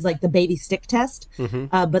 But one is like the baby stick test.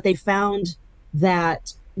 Mm-hmm. But they found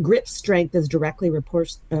that grip strength is directly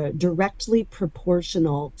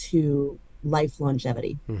proportional to life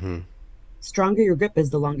longevity. Mm-hmm. Stronger your grip is,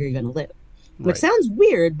 the longer you're going to live. Which sounds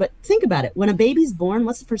weird, but think about it. When a baby's born,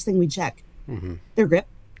 what's the first thing we check? Mm-hmm. Their grip.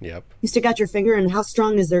 Yep. You stick out your finger, and how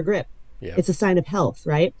strong is their grip? Yep. It's a sign of health,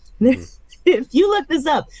 right? Mm-hmm. If you look this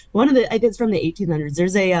up, I think it's from the 1800s.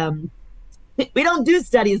 There's we don't do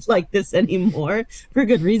studies like this anymore for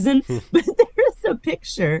good reason, but there's a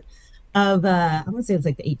picture of, I want to say it's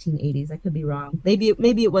like the 1880s. I could be wrong. Maybe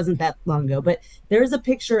it wasn't that long ago, but there's a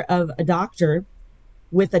picture of a doctor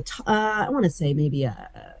with I want to say maybe a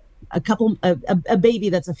baby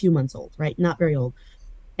that's a few months old, right? Not very old.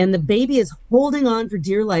 And the baby is holding on for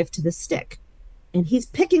dear life to the stick, and he's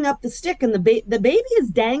picking up the stick, and the baby is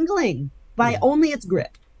dangling by only its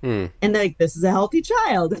grip. And they're like, this is a healthy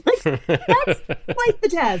child. Like, that's quite the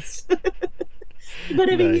test.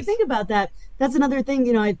 But I mean, you think about that, that's another thing,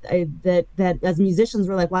 that as musicians,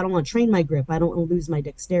 we're like, well, I don't want to train my grip. I don't want to lose my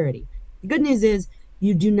dexterity. The good news is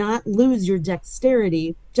you do not lose your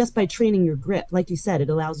dexterity just by training your grip. Like you said, it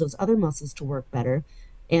allows those other muscles to work better.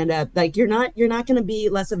 And you're not going to be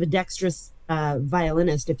less of a dexterous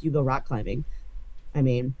violinist if you go rock climbing. I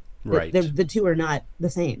mean, right. The two are not the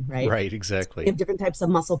same, right? Right, exactly. You have different types of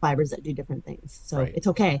muscle fibers that do different things. So It's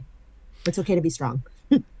okay. It's okay to be strong.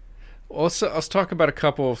 Well, let's talk about a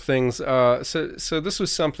couple of things. So this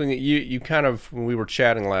was something that you kind of, when we were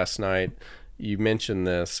chatting last night, you mentioned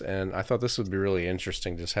this, and I thought this would be really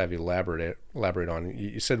interesting. Just have you elaborate on.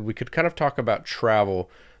 You said we could kind of talk about travel,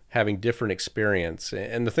 having different experience,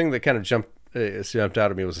 and the thing that kind of jumped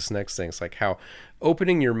out at me was this next thing. It's like how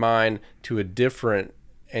opening your mind to a different,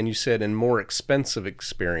 and you said, and more expensive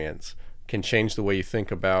experience can change the way you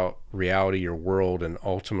think about reality, your world, and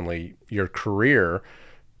ultimately your career,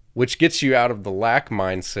 which gets you out of the lack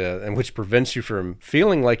mindset and which prevents you from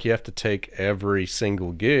feeling like you have to take every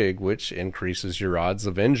single gig, which increases your odds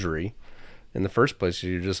of injury in the first place.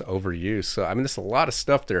 You're just overused. So, I mean, there's a lot of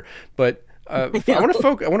stuff there, but I want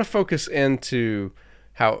to focus into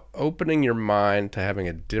how opening your mind to having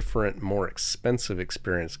a different, more expensive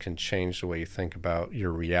experience can change the way you think about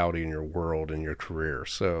your reality and your world and your career.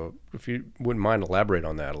 So if you wouldn't mind, elaborate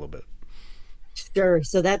on that a little bit. Sure.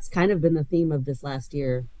 So that's kind of been the theme of this last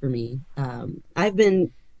year for me. I've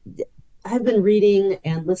been reading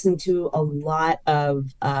and listening to a lot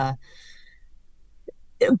of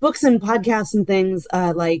books and podcasts and things,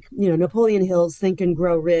 like, Napoleon Hill's Think and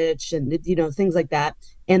Grow Rich, and things like that.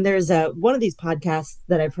 And there's one of these podcasts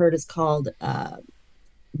that I've heard is called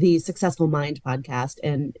the Successful Mind podcast,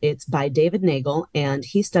 and it's by David Nagel, and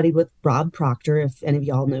he studied with Bob Proctor, if any of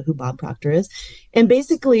y'all know who Bob Proctor is. And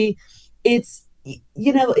basically it's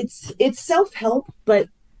it's self-help, but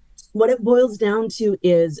what it boils down to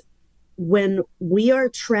is when we are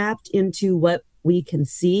trapped into what we can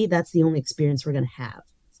see, that's the only experience we're going to have.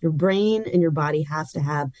 Your brain and your body has to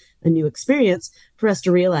have a new experience for us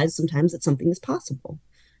to realize sometimes that something is possible,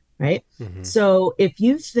 right? Mm-hmm. So if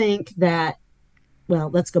you think that, well,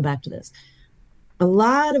 let's go back to this. A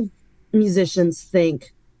lot of musicians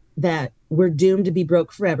think that we're doomed to be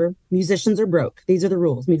broke forever. Musicians are broke. These are the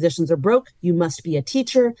rules. Musicians are broke. You must be a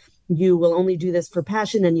teacher. You will only do this for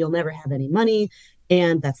passion and you'll never have any money.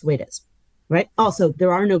 And that's the way it is, right? Also,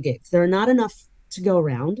 there are no gigs. There are not enough to go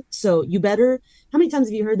around. So you better, how many times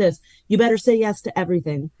have you heard this? You better say yes to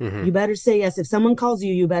everything. Mm-hmm. You better say yes. If someone calls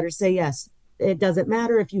you, you better say yes. It doesn't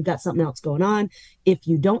matter if you've got something else going on. If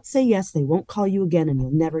you don't say yes, they won't call you again and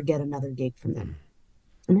you'll never get another gig from them.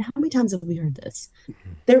 I mean, how many times have we heard this?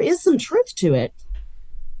 There is some truth to it.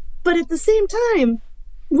 But at the same time,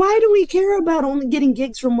 why do we care about only getting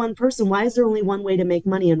gigs from one person? Why is there only one way to make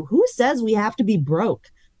money? And who says we have to be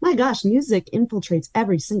broke? My gosh, music infiltrates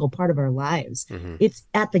every single part of our lives. Mm-hmm. It's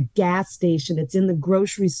at the gas station. It's in the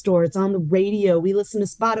grocery store. It's on the radio. We listen to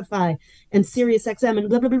Spotify and Sirius XM and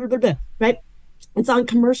blah, blah, blah, blah, blah, blah, right? It's on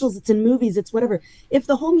commercials. It's in movies. It's whatever. If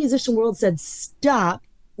the whole musician world said, stop,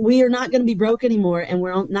 we are not going to be broke anymore. And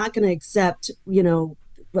we're not going to accept,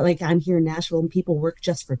 like I'm here in Nashville and people work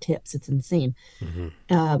just for tips. It's insane. Mm-hmm.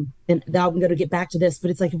 And now I'm going to get back to this, but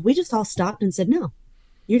it's like, if we just all stopped and said, no,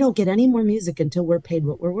 you don't get any more music until we're paid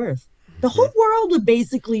what we're worth. The whole world would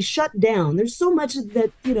basically shut down. There's so much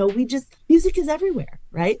that, music is everywhere,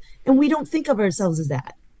 right? And we don't think of ourselves as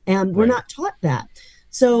that. And we're not taught that.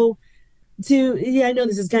 So I know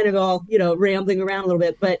this is kind of all, rambling around a little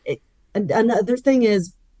bit, but another thing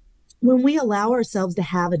is when we allow ourselves to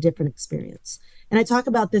have a different experience. And I talk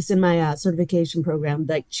about this in my certification program,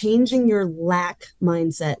 like changing your lack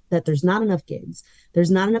mindset that there's not enough gigs,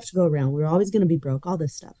 there's not enough to go around, we're always going to be broke, all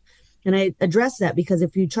this stuff. And I address that because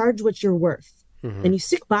if you charge what you're worth mm-hmm. and you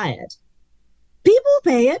stick by it, people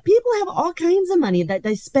pay it. People have all kinds of money that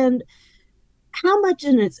they spend. How much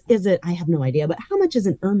in it is it? I have no idea, but how much is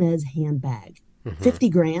an Hermes handbag? Mm-hmm. 50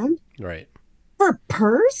 grand? Right. For a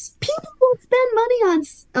purse? People will spend money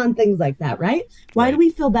on things like that, right? Why do we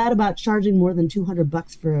feel bad about charging more than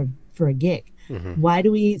 $200 for a gig? Mm-hmm. Why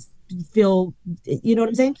do we feel, you know what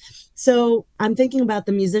I'm saying? So I'm thinking about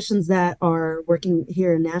the musicians that are working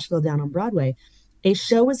here in Nashville down on Broadway. A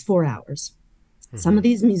show is 4 hours. Mm-hmm. Some of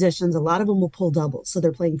these musicians, a lot of them will pull doubles. So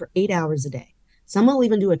they're playing for 8 hours a day. Some will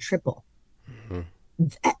even do a triple.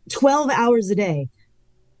 Mm-hmm. 12 hours a day.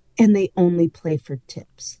 And they only play for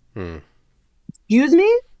tips. Mm. Excuse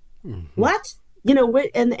me? Mm-hmm. What?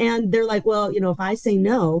 And they're like, well, if I say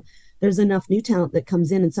no, there's enough new talent that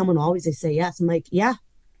comes in and someone will always say yes. I'm like, yeah.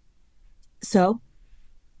 So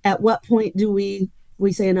at what point do we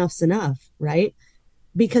say enough's enough, right?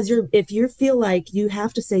 Because if you feel like you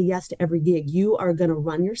have to say yes to every gig, you are going to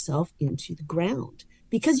run yourself into the ground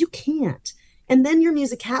because you can't. And then your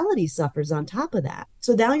musicality suffers on top of that.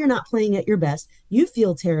 So now you're not playing at your best. You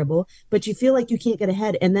feel terrible, but you feel like you can't get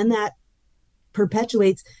ahead. And then that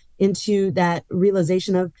perpetuates into that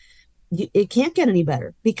realization of it can't get any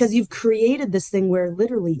better because you've created this thing where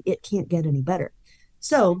literally it can't get any better.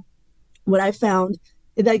 So what I found,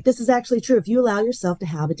 like, this is actually true. If you allow yourself to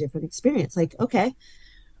have a different experience, like, okay,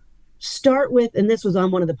 start with, and this was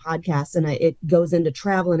on one of the podcasts and it goes into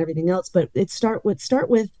travel and everything else, but start with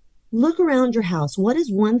look around your house. What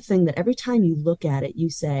is one thing that every time you look at it, you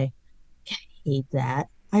say, I hate that.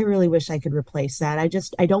 I really wish I could replace that.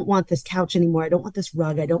 I don't want this couch anymore. I don't want this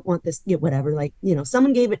rug. I don't want this, whatever. Like,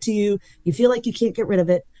 someone gave it to you. You feel like you can't get rid of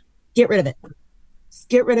it. Get rid of it. Just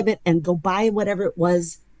get rid of it and go buy whatever it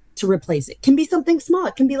was to replace it. Can be something small.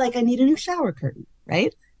 It can be like, I need a new shower curtain,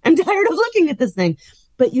 right? I'm tired of looking at this thing.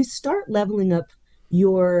 But you start leveling up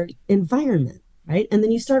your environment, right? And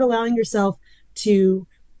then you start allowing yourself to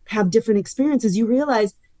have different experiences. You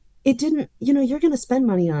realize it didn't, you're going to spend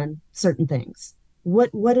money on certain things.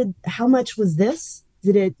 How much was this?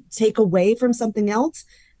 Did it take away from something else?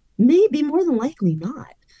 Maybe, more than likely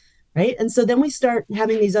not. Right. And so then we start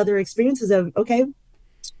having these other experiences of, okay,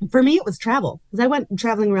 for me, it was travel because I went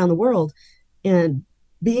traveling around the world, and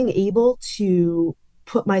being able to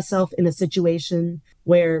put myself in a situation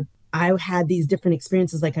where I had these different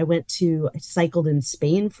experiences. Like I cycled in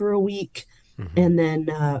Spain for a week, and then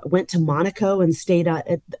went to Monaco and stayed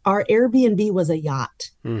at our Airbnb was a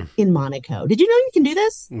yacht in Monaco. Did you know you can do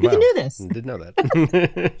this? Wow. You can do this. Didn't know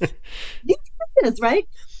that. You can do this, right?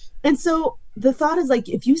 And so the thought is like,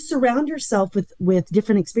 if you surround yourself with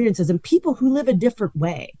different experiences and people who live a different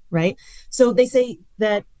way, right? So they say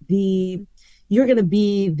that you're going to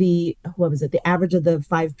be the average of the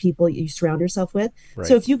 5 people you surround yourself with. Right.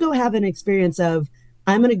 So if you go have an experience of,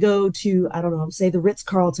 I'm going to go to, I don't know, say the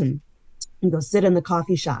Ritz-Carlton and go sit in the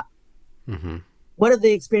coffee shop. Mm-hmm. What are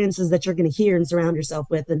the experiences that you're going to hear and surround yourself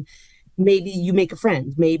with? And maybe you make a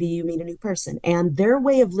friend, maybe you meet a new person, and their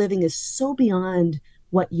way of living is so beyond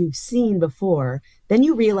what you've seen before, then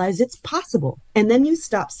you realize it's possible. And then you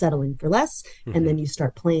stop settling for less, and then you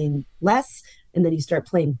start playing less, and then you start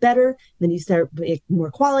playing better, and then you start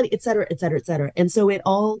more quality, et cetera, et cetera, et cetera. And so it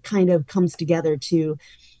all kind of comes together to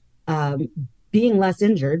being less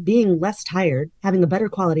injured, being less tired, having a better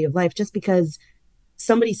quality of life. Just because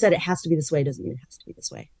somebody said it has to be this way doesn't mean it has to be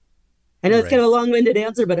this way. I know it's kind of a long-winded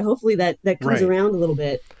answer, but hopefully that comes around a little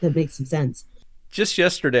bit, that makes some sense. Just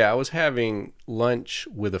yesterday, I was having lunch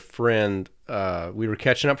with a friend. We were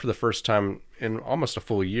catching up for the first time in almost a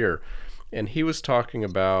full year. And he was talking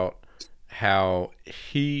about how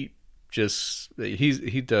he does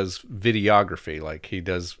videography. Like he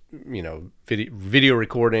does, video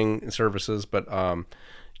recording services, but,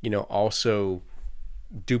 also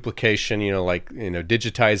duplication,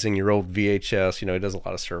 digitizing your old VHS, he does a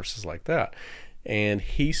lot of services like that. And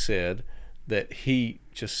he said that he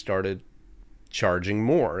just started charging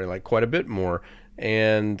more, like quite a bit more,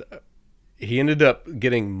 and he ended up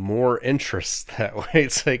getting more interest that way.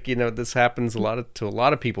 It's like, this happens to a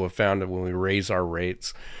lot of people have found that when we raise our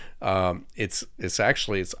rates, it's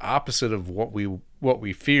actually opposite of what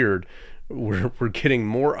we feared. We're getting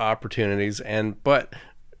more opportunities, but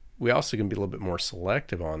we also can be a little bit more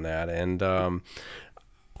selective on that. And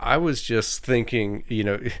I was just thinking,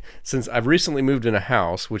 since I've recently moved in a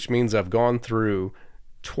house, which means I've gone through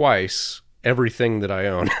twice everything that I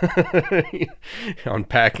own,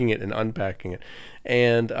 unpacking it and unpacking it.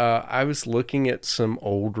 And I was looking at some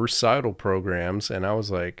old recital programs, and I was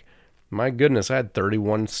like, my goodness, I had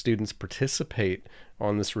 31 students participate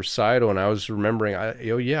on this recital. And I was remembering,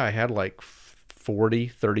 I had like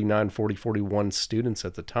 41 students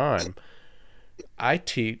at the time. I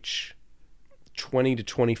teach 20 to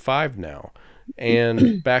 25 now.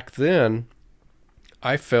 And back then,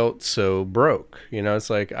 I felt so broke. It's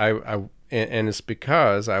like and it's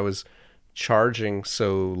because I was charging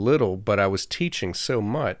so little, but I was teaching so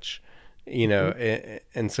much, and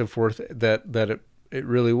so forth, that it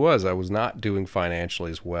really was. I was not doing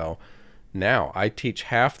financially as well. Now I teach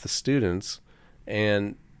half the students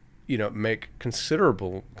and, make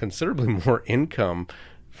considerably more income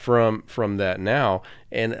from that now.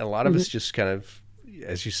 And a lot of it's just kind of,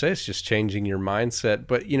 as you say, it's just changing your mindset.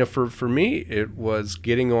 But, for me, it was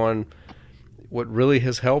getting on. What really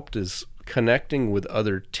has helped is connecting with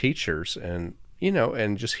other teachers and,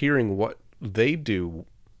 and just hearing what they do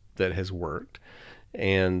that has worked.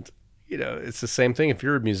 And, it's the same thing. If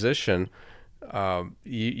you're a musician,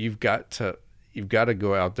 you've got to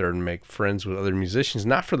go out there and make friends with other musicians,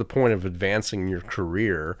 not for the point of advancing your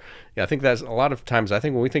career. I think that's a lot of times, I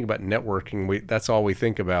think when we think about networking, that's all we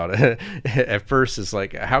think about at first is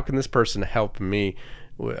like, how can this person help me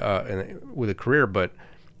with a career? But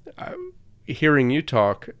hearing you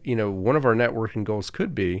talk, one of our networking goals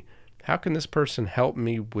could be, how can this person help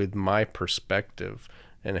me with my perspective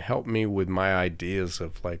and help me with my ideas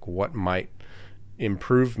of like what might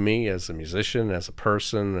improve me as a musician, as a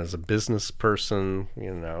person, as a business person,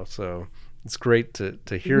 so It's great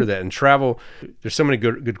to hear that. And travel, there's so many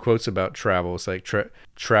good quotes about travel. It's like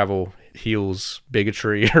travel heals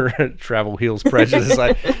bigotry or travel heals prejudice.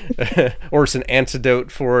 Or it's an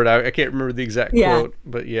antidote for it. I can't remember the exact Yeah. quote,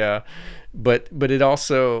 but yeah. But it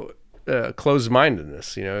also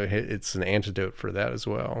closed-mindedness. It's an antidote for that as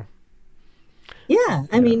well. Yeah,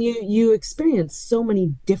 I Yeah. mean, you experience so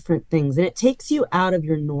many different things, and it takes you out of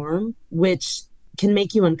your norm, which can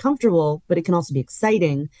make you uncomfortable, but it can also be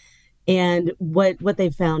exciting. And what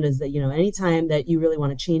they've found is that, anytime that you really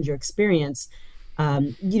want to change your experience,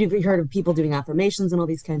 you've heard of people doing affirmations and all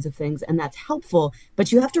these kinds of things, and that's helpful,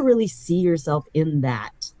 but you have to really see yourself in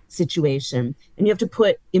that situation and you have to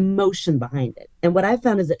put emotion behind it. And what I've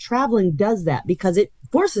found is that traveling does that because it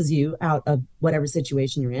forces you out of whatever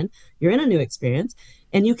situation you're in. You're in a new experience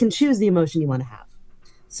and you can choose the emotion you want to have.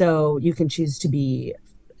 So you can choose to be,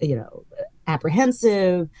 you know,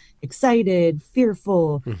 apprehensive, excited,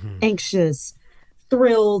 fearful, Mm-hmm. anxious,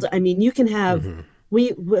 thrilled. I mean, you can have. Mm-hmm.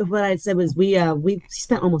 What I said was we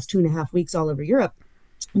spent almost 2.5 weeks all over Europe.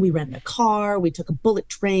 We rented a car, we took a bullet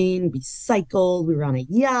train, we cycled, we were on a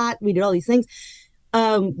yacht, we did all these things.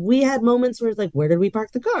 We had moments where it's like, where did we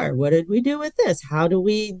park the car? What did we do with this? How do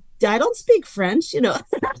we? I don't speak French, these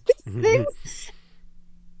Mm-hmm. things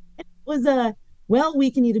was a well,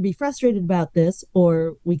 we can either be frustrated about this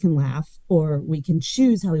or we can laugh or we can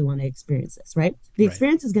choose how we want to experience this, right? The Right.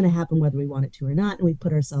 experience is going to happen whether we want it to or not, and we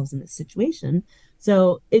put ourselves in this situation.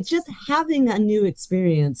 So it's just having a new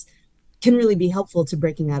experience can really be helpful to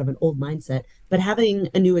breaking out of an old mindset, but having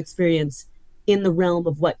a new experience in the realm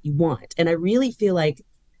of what you want. And I really feel like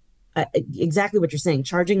exactly what you're saying,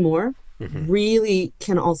 charging more Mm-hmm. really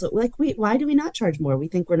can also, like, why do we not charge more? We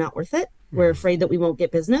think we're not worth it. We're Mm-hmm. afraid that we won't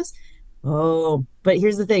get business. Oh, but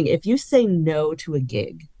here's the thing. If you say no to a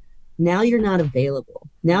gig, now you're not available.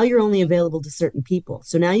 Now you're only available to certain people.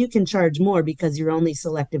 So now you can charge more because you're only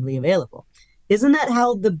selectively available. Isn't that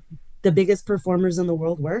how the biggest performers in the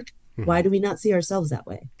world work? Why Mm-hmm. do we not see ourselves that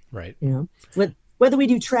way? Right. Whether we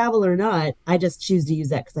do travel or not, I just choose to use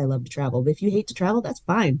that because I love to travel. But if you hate to travel, that's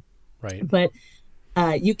fine. Right. But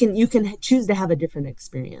you can choose to have a different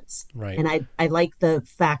experience. Right. And I like the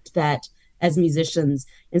fact that as musicians,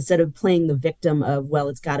 instead of playing the victim of, well,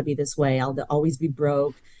 it's got to be this way, I'll always be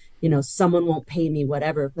broke, someone won't pay me,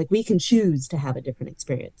 whatever, like we can choose to have a different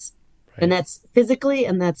experience. And Right. that's physically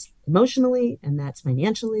and that's emotionally and that's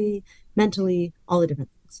financially, mentally, all the different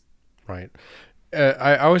things. Right.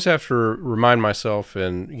 I always have to remind myself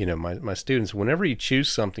and my students, whenever you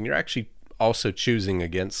choose something, you're actually also choosing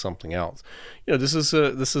against something else. This is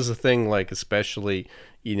a thing, like, especially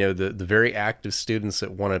the very active students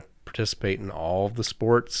that want to participate in all of the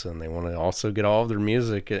sports and they want to also get all of their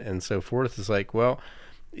music and so forth. It's like, well,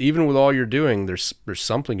 even with all you're doing, there's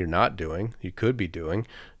something you're not doing. You could be doing.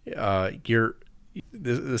 You're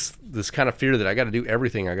this kind of fear that I got to do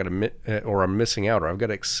everything. I got to, or I'm missing out, or I've got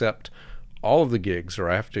to accept all of the gigs, or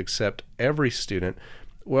I have to accept every student.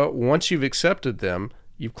 Well, once you've accepted them,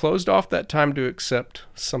 you've closed off that time to accept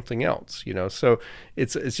something else. So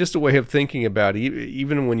it's just a way of thinking about it.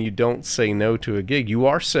 Even when you don't say no to a gig, you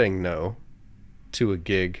are saying no to a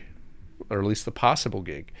gig, or at least the possible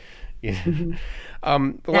gig. Mm-hmm.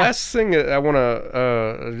 The Yeah. last thing that I want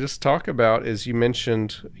to just talk about is, you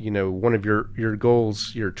mentioned, one of your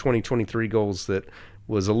goals, your 2023 goals, that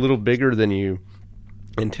was a little bigger than you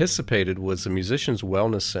anticipated, was the Musicians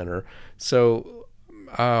Wellness Center. So,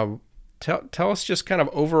 tell us just kind of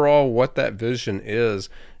overall what that vision is,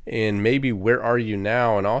 and maybe where are you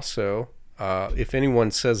now, and also, if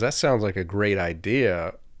anyone says that sounds like a great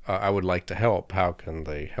idea, I would like to help. How can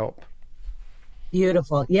they help?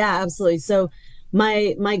 Beautiful. Yeah, absolutely. So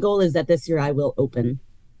my goal is that this year I will open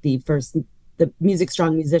the first the Music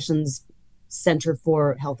Strong Musicians Center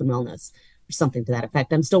for Health and Wellness, or something to that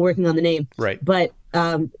effect. I'm still working on the name, Right. but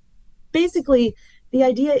basically the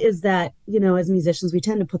idea is that, as musicians, we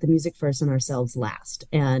tend to put the music first and ourselves last,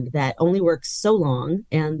 and that only works so long.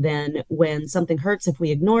 And then when something hurts, if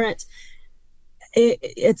we ignore it,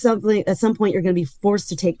 it's something at some point you're going to be forced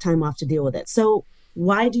to take time off to deal with it. So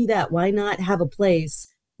why do that? Why not have a place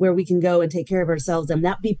where we can go and take care of ourselves and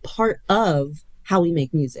that be part of how we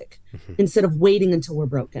make music, Mm-hmm. instead of waiting until we're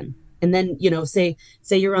broken? And then, say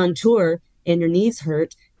you're on tour and your knees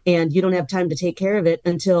hurt and you don't have time to take care of it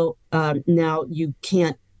until now you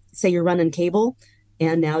can't. Say you're running cable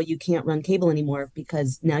and now you can't run cable anymore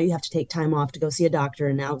because now you have to take time off to go see a doctor,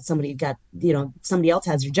 and now somebody else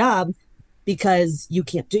has your job because you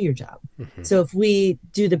can't do your job. Mm-hmm. So if we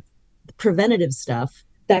do the preventative stuff,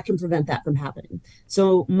 that can prevent that from happening.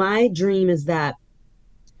 So my dream is that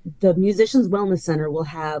the Musicians Wellness Center will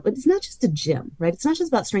have, but it's not just a gym, right? It's not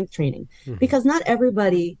just about strength training, because not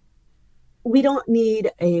everybody, we don't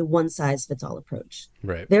need a one size fits all approach.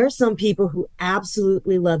 Right. There are some people who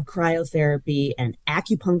absolutely love cryotherapy and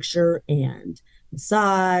acupuncture and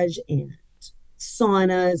massage and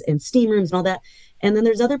saunas and steam rooms and all that. And then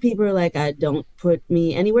there's other people who are like, I don't put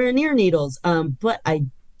me anywhere near needles. But I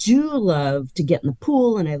do love to get in the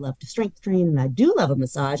pool, and I love to strength train, and I do love a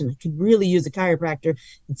massage, and I could really use a chiropractor,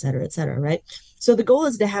 et cetera, right? So the goal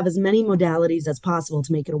is to have as many modalities as possible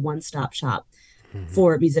to make it a one-stop shop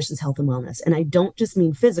for musicians' health and wellness. And I don't just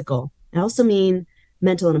mean physical, I also mean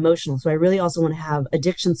mental and emotional. So I really also want to have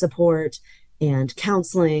addiction support and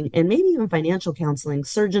counseling, and maybe even financial counseling,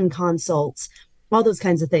 surgeon consults, all those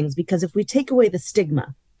kinds of things. Because if we take away the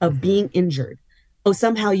stigma of being injured, oh,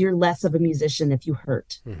 somehow you're less of a musician if you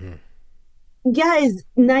hurt. Guys,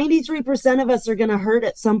 93% of us are going to hurt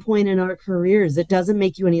at some point in our careers. It doesn't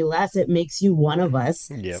make you any less. It makes you one of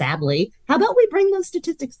us, sadly. How about we bring those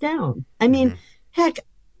statistics down? I mean, heck,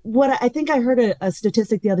 what I think I heard a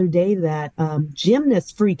statistic the other day that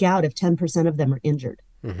gymnasts freak out if 10% of them are injured.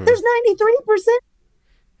 There's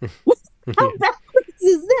 93%. How backwards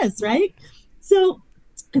is this, right? So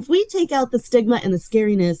if we take out the stigma and the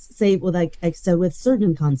scariness, say, well, like I said, with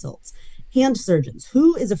surgeon consults, hand surgeons,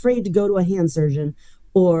 who is afraid to go to a hand surgeon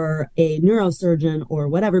or a neurosurgeon or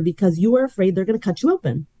whatever because you are afraid they're going to cut you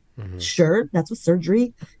open? Sure, that's what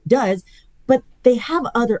surgery does, but they have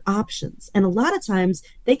other options. And a lot of times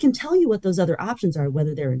they can tell you what those other options are,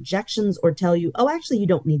 whether they're injections or tell you, oh, actually, you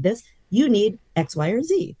don't need this. You need X, Y, or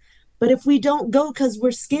Z. But if we don't go because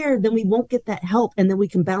we're scared, then we won't get that help. And then we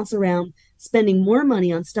can bounce around spending more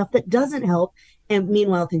money on stuff that doesn't help. And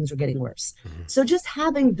meanwhile, things are getting worse. So just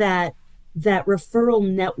having that referral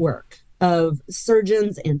network of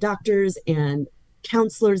surgeons and doctors and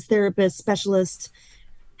counselors, therapists, specialists,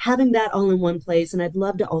 having that all in one place. And I'd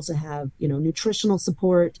love to also have, nutritional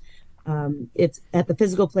support. It's at the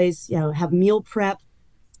physical place, have meal prep.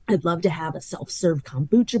 I'd love to have a self-serve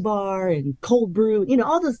kombucha bar and cold brew,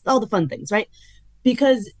 all the fun things, right?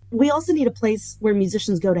 Because we also need a place where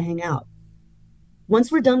musicians go to hang out.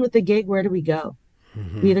 Once we're done with the gig, where do we go?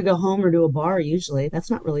 We either go home or to a bar usually. That's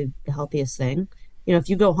not really the healthiest thing. If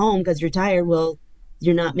you go home because you're tired, well,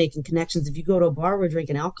 you're not making connections. If you go to a bar, we're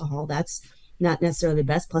drinking alcohol. That's not necessarily the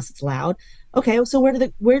best, plus it's loud. Okay, so where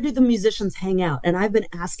do the musicians hang out? And I've been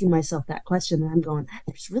asking myself that question, and I'm going,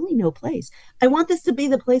 there's really no place. I want this to be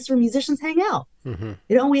the place where musicians hang out.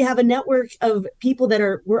 We have a network of people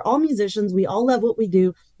we're all musicians, we all love what we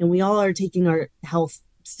do, and we all are taking our health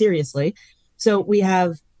seriously. So we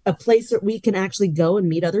have a place that we can actually go and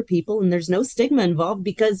meet other people, and there's no stigma involved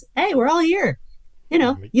because, hey, we're all here. You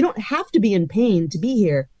don't have to be in pain to be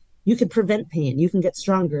here. You can prevent pain. You can get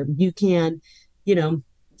stronger. You can,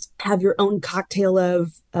 have your own cocktail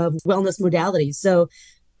of wellness modalities. So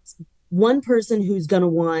one person who's going to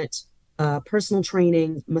want personal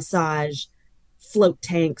training, massage, float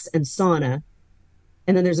tanks, and sauna.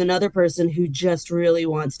 And then there's another person who just really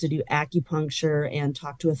wants to do acupuncture and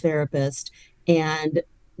talk to a therapist and,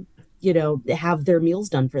 have their meals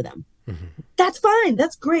done for them. That's fine.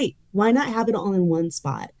 That's great. Why not have it all in one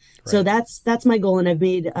spot? Right. So that's my goal. And I've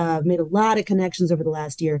made a lot of connections over the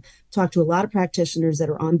last year, talked to a lot of practitioners that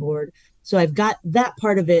are on board. So I've got that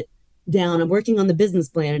part of it down. I'm working on the business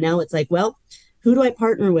plan. And now it's like, well, who do I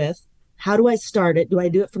partner with? How do I start it? Do I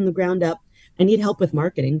do it from the ground up? I need help with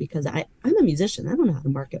marketing because I'm a musician. I don't know how to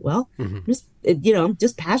market well. I'm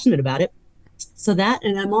just passionate about it. So that,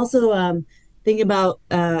 and I'm also thinking about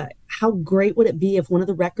how great would it be if one of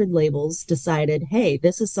the record labels decided, hey,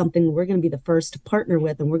 this is something we're going to be the first to partner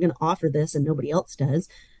with, and we're going to offer this and nobody else does.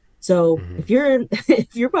 So if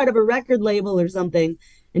you're part of a record label or something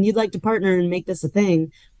and you'd like to partner and make this a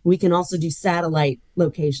thing, we can also do satellite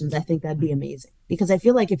locations. I think that'd be amazing because I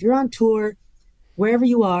feel like if you're on tour, wherever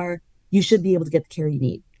you are, you should be able to get the care you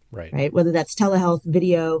need. Right. Whether that's telehealth,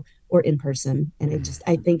 video, or in person. And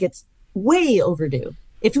I think it's way overdue.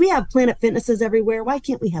 If we have Planet Fitnesses everywhere, why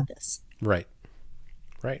can't we have this? Right.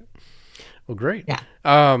 Well, great. Yeah.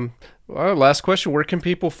 Well, last question: where can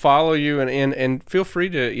people follow you? And feel free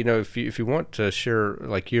to if you want to share,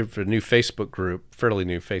 like you have a new Facebook group, fairly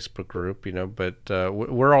new Facebook group, But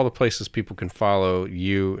where are all the places people can follow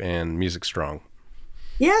you and Music Strong?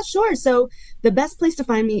 Yeah, sure. So the best place to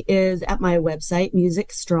find me is at my website,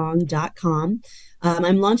 musicstrong.com.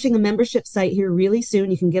 I'm launching a membership site here really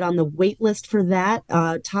soon. You can get on the wait list for that,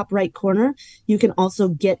 top right corner. You can also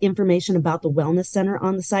get information about the Wellness Center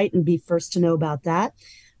on the site and be first to know about that.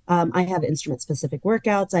 I have instrument-specific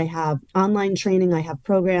workouts. I have online training. I have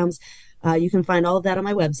programs. You can find all of that on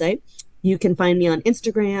my website. You can find me on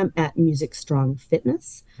Instagram at Music Strong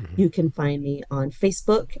Fitness. Mm-hmm. You can find me on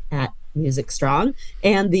Facebook at Music Strong.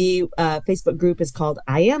 And the Facebook group is called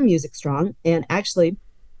I Am Music Strong. And actually,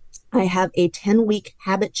 I have a 10-week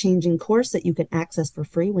habit changing course that you can access for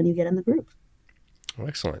free when you get in the group. Oh,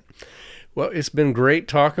 excellent. Well, it's been great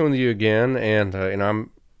talking with you again, and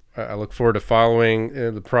I look forward to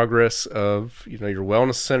following the progress of your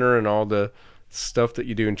wellness center and all the stuff that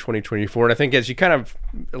you do in 2024. And I think, as you kind of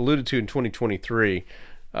alluded to in 2023,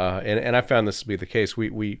 and I found this to be the case,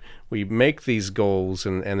 we make these goals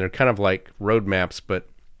and they're kind of like roadmaps, but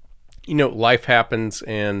life happens,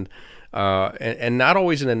 and not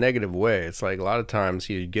always in a negative way. It's like a lot of times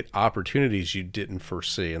you get opportunities you didn't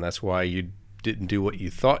foresee, and that's why you didn't do what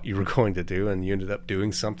you thought you were going to do, and you ended up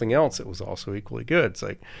doing something else that was also equally good. It's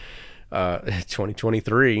like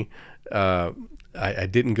 2023. I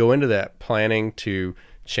didn't go into that planning to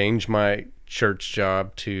change my church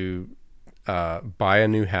job, to buy a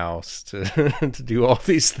new house, to to do all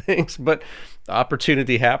these things, but the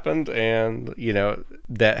opportunity happened, and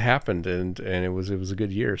that happened, and it was a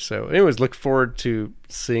good year. So, anyways, look forward to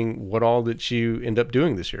seeing what all that you end up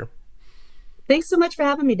doing this year. Thanks so much for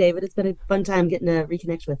having me, David. It's been a fun time getting to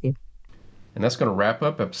reconnect with you. And that's going to wrap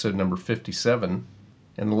up episode number 57.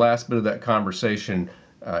 In the last bit of that conversation,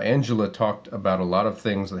 Angela talked about a lot of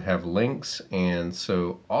things that have links, and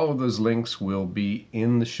so all of those links will be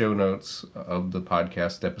in the show notes of the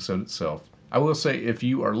podcast episode itself. I will say, if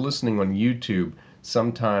you are listening on YouTube,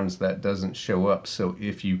 sometimes that doesn't show up. So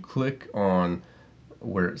if you click on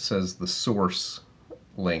where it says the source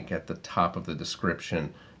link at the top of the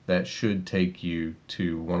description, that should take you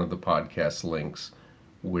to one of the podcast links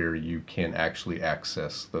where you can actually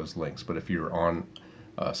access those links. But if you're on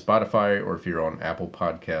Spotify, or if you're on Apple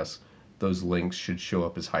Podcasts, those links should show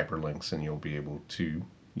up as hyperlinks, and you'll be able to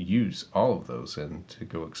use all of those and to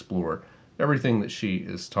go explore everything that she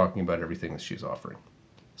is talking about, everything that she's offering.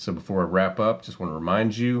 So before I wrap up, just want to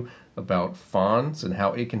remind you about Fonz and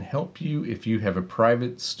how it can help you if you have a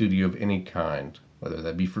private studio of any kind, whether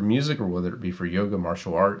that be for music or whether it be for yoga,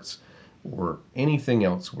 martial arts, or anything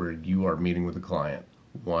else where you are meeting with a client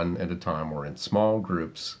one at a time or in small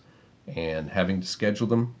groups, and having to schedule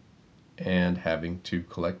them and having to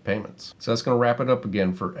collect payments. So that's going to wrap it up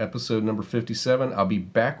again for episode number 57. I'll be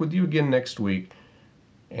back with you again next week,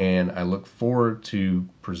 and I look forward to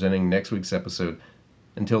presenting next week's episode.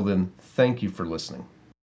 Until then, thank you for listening.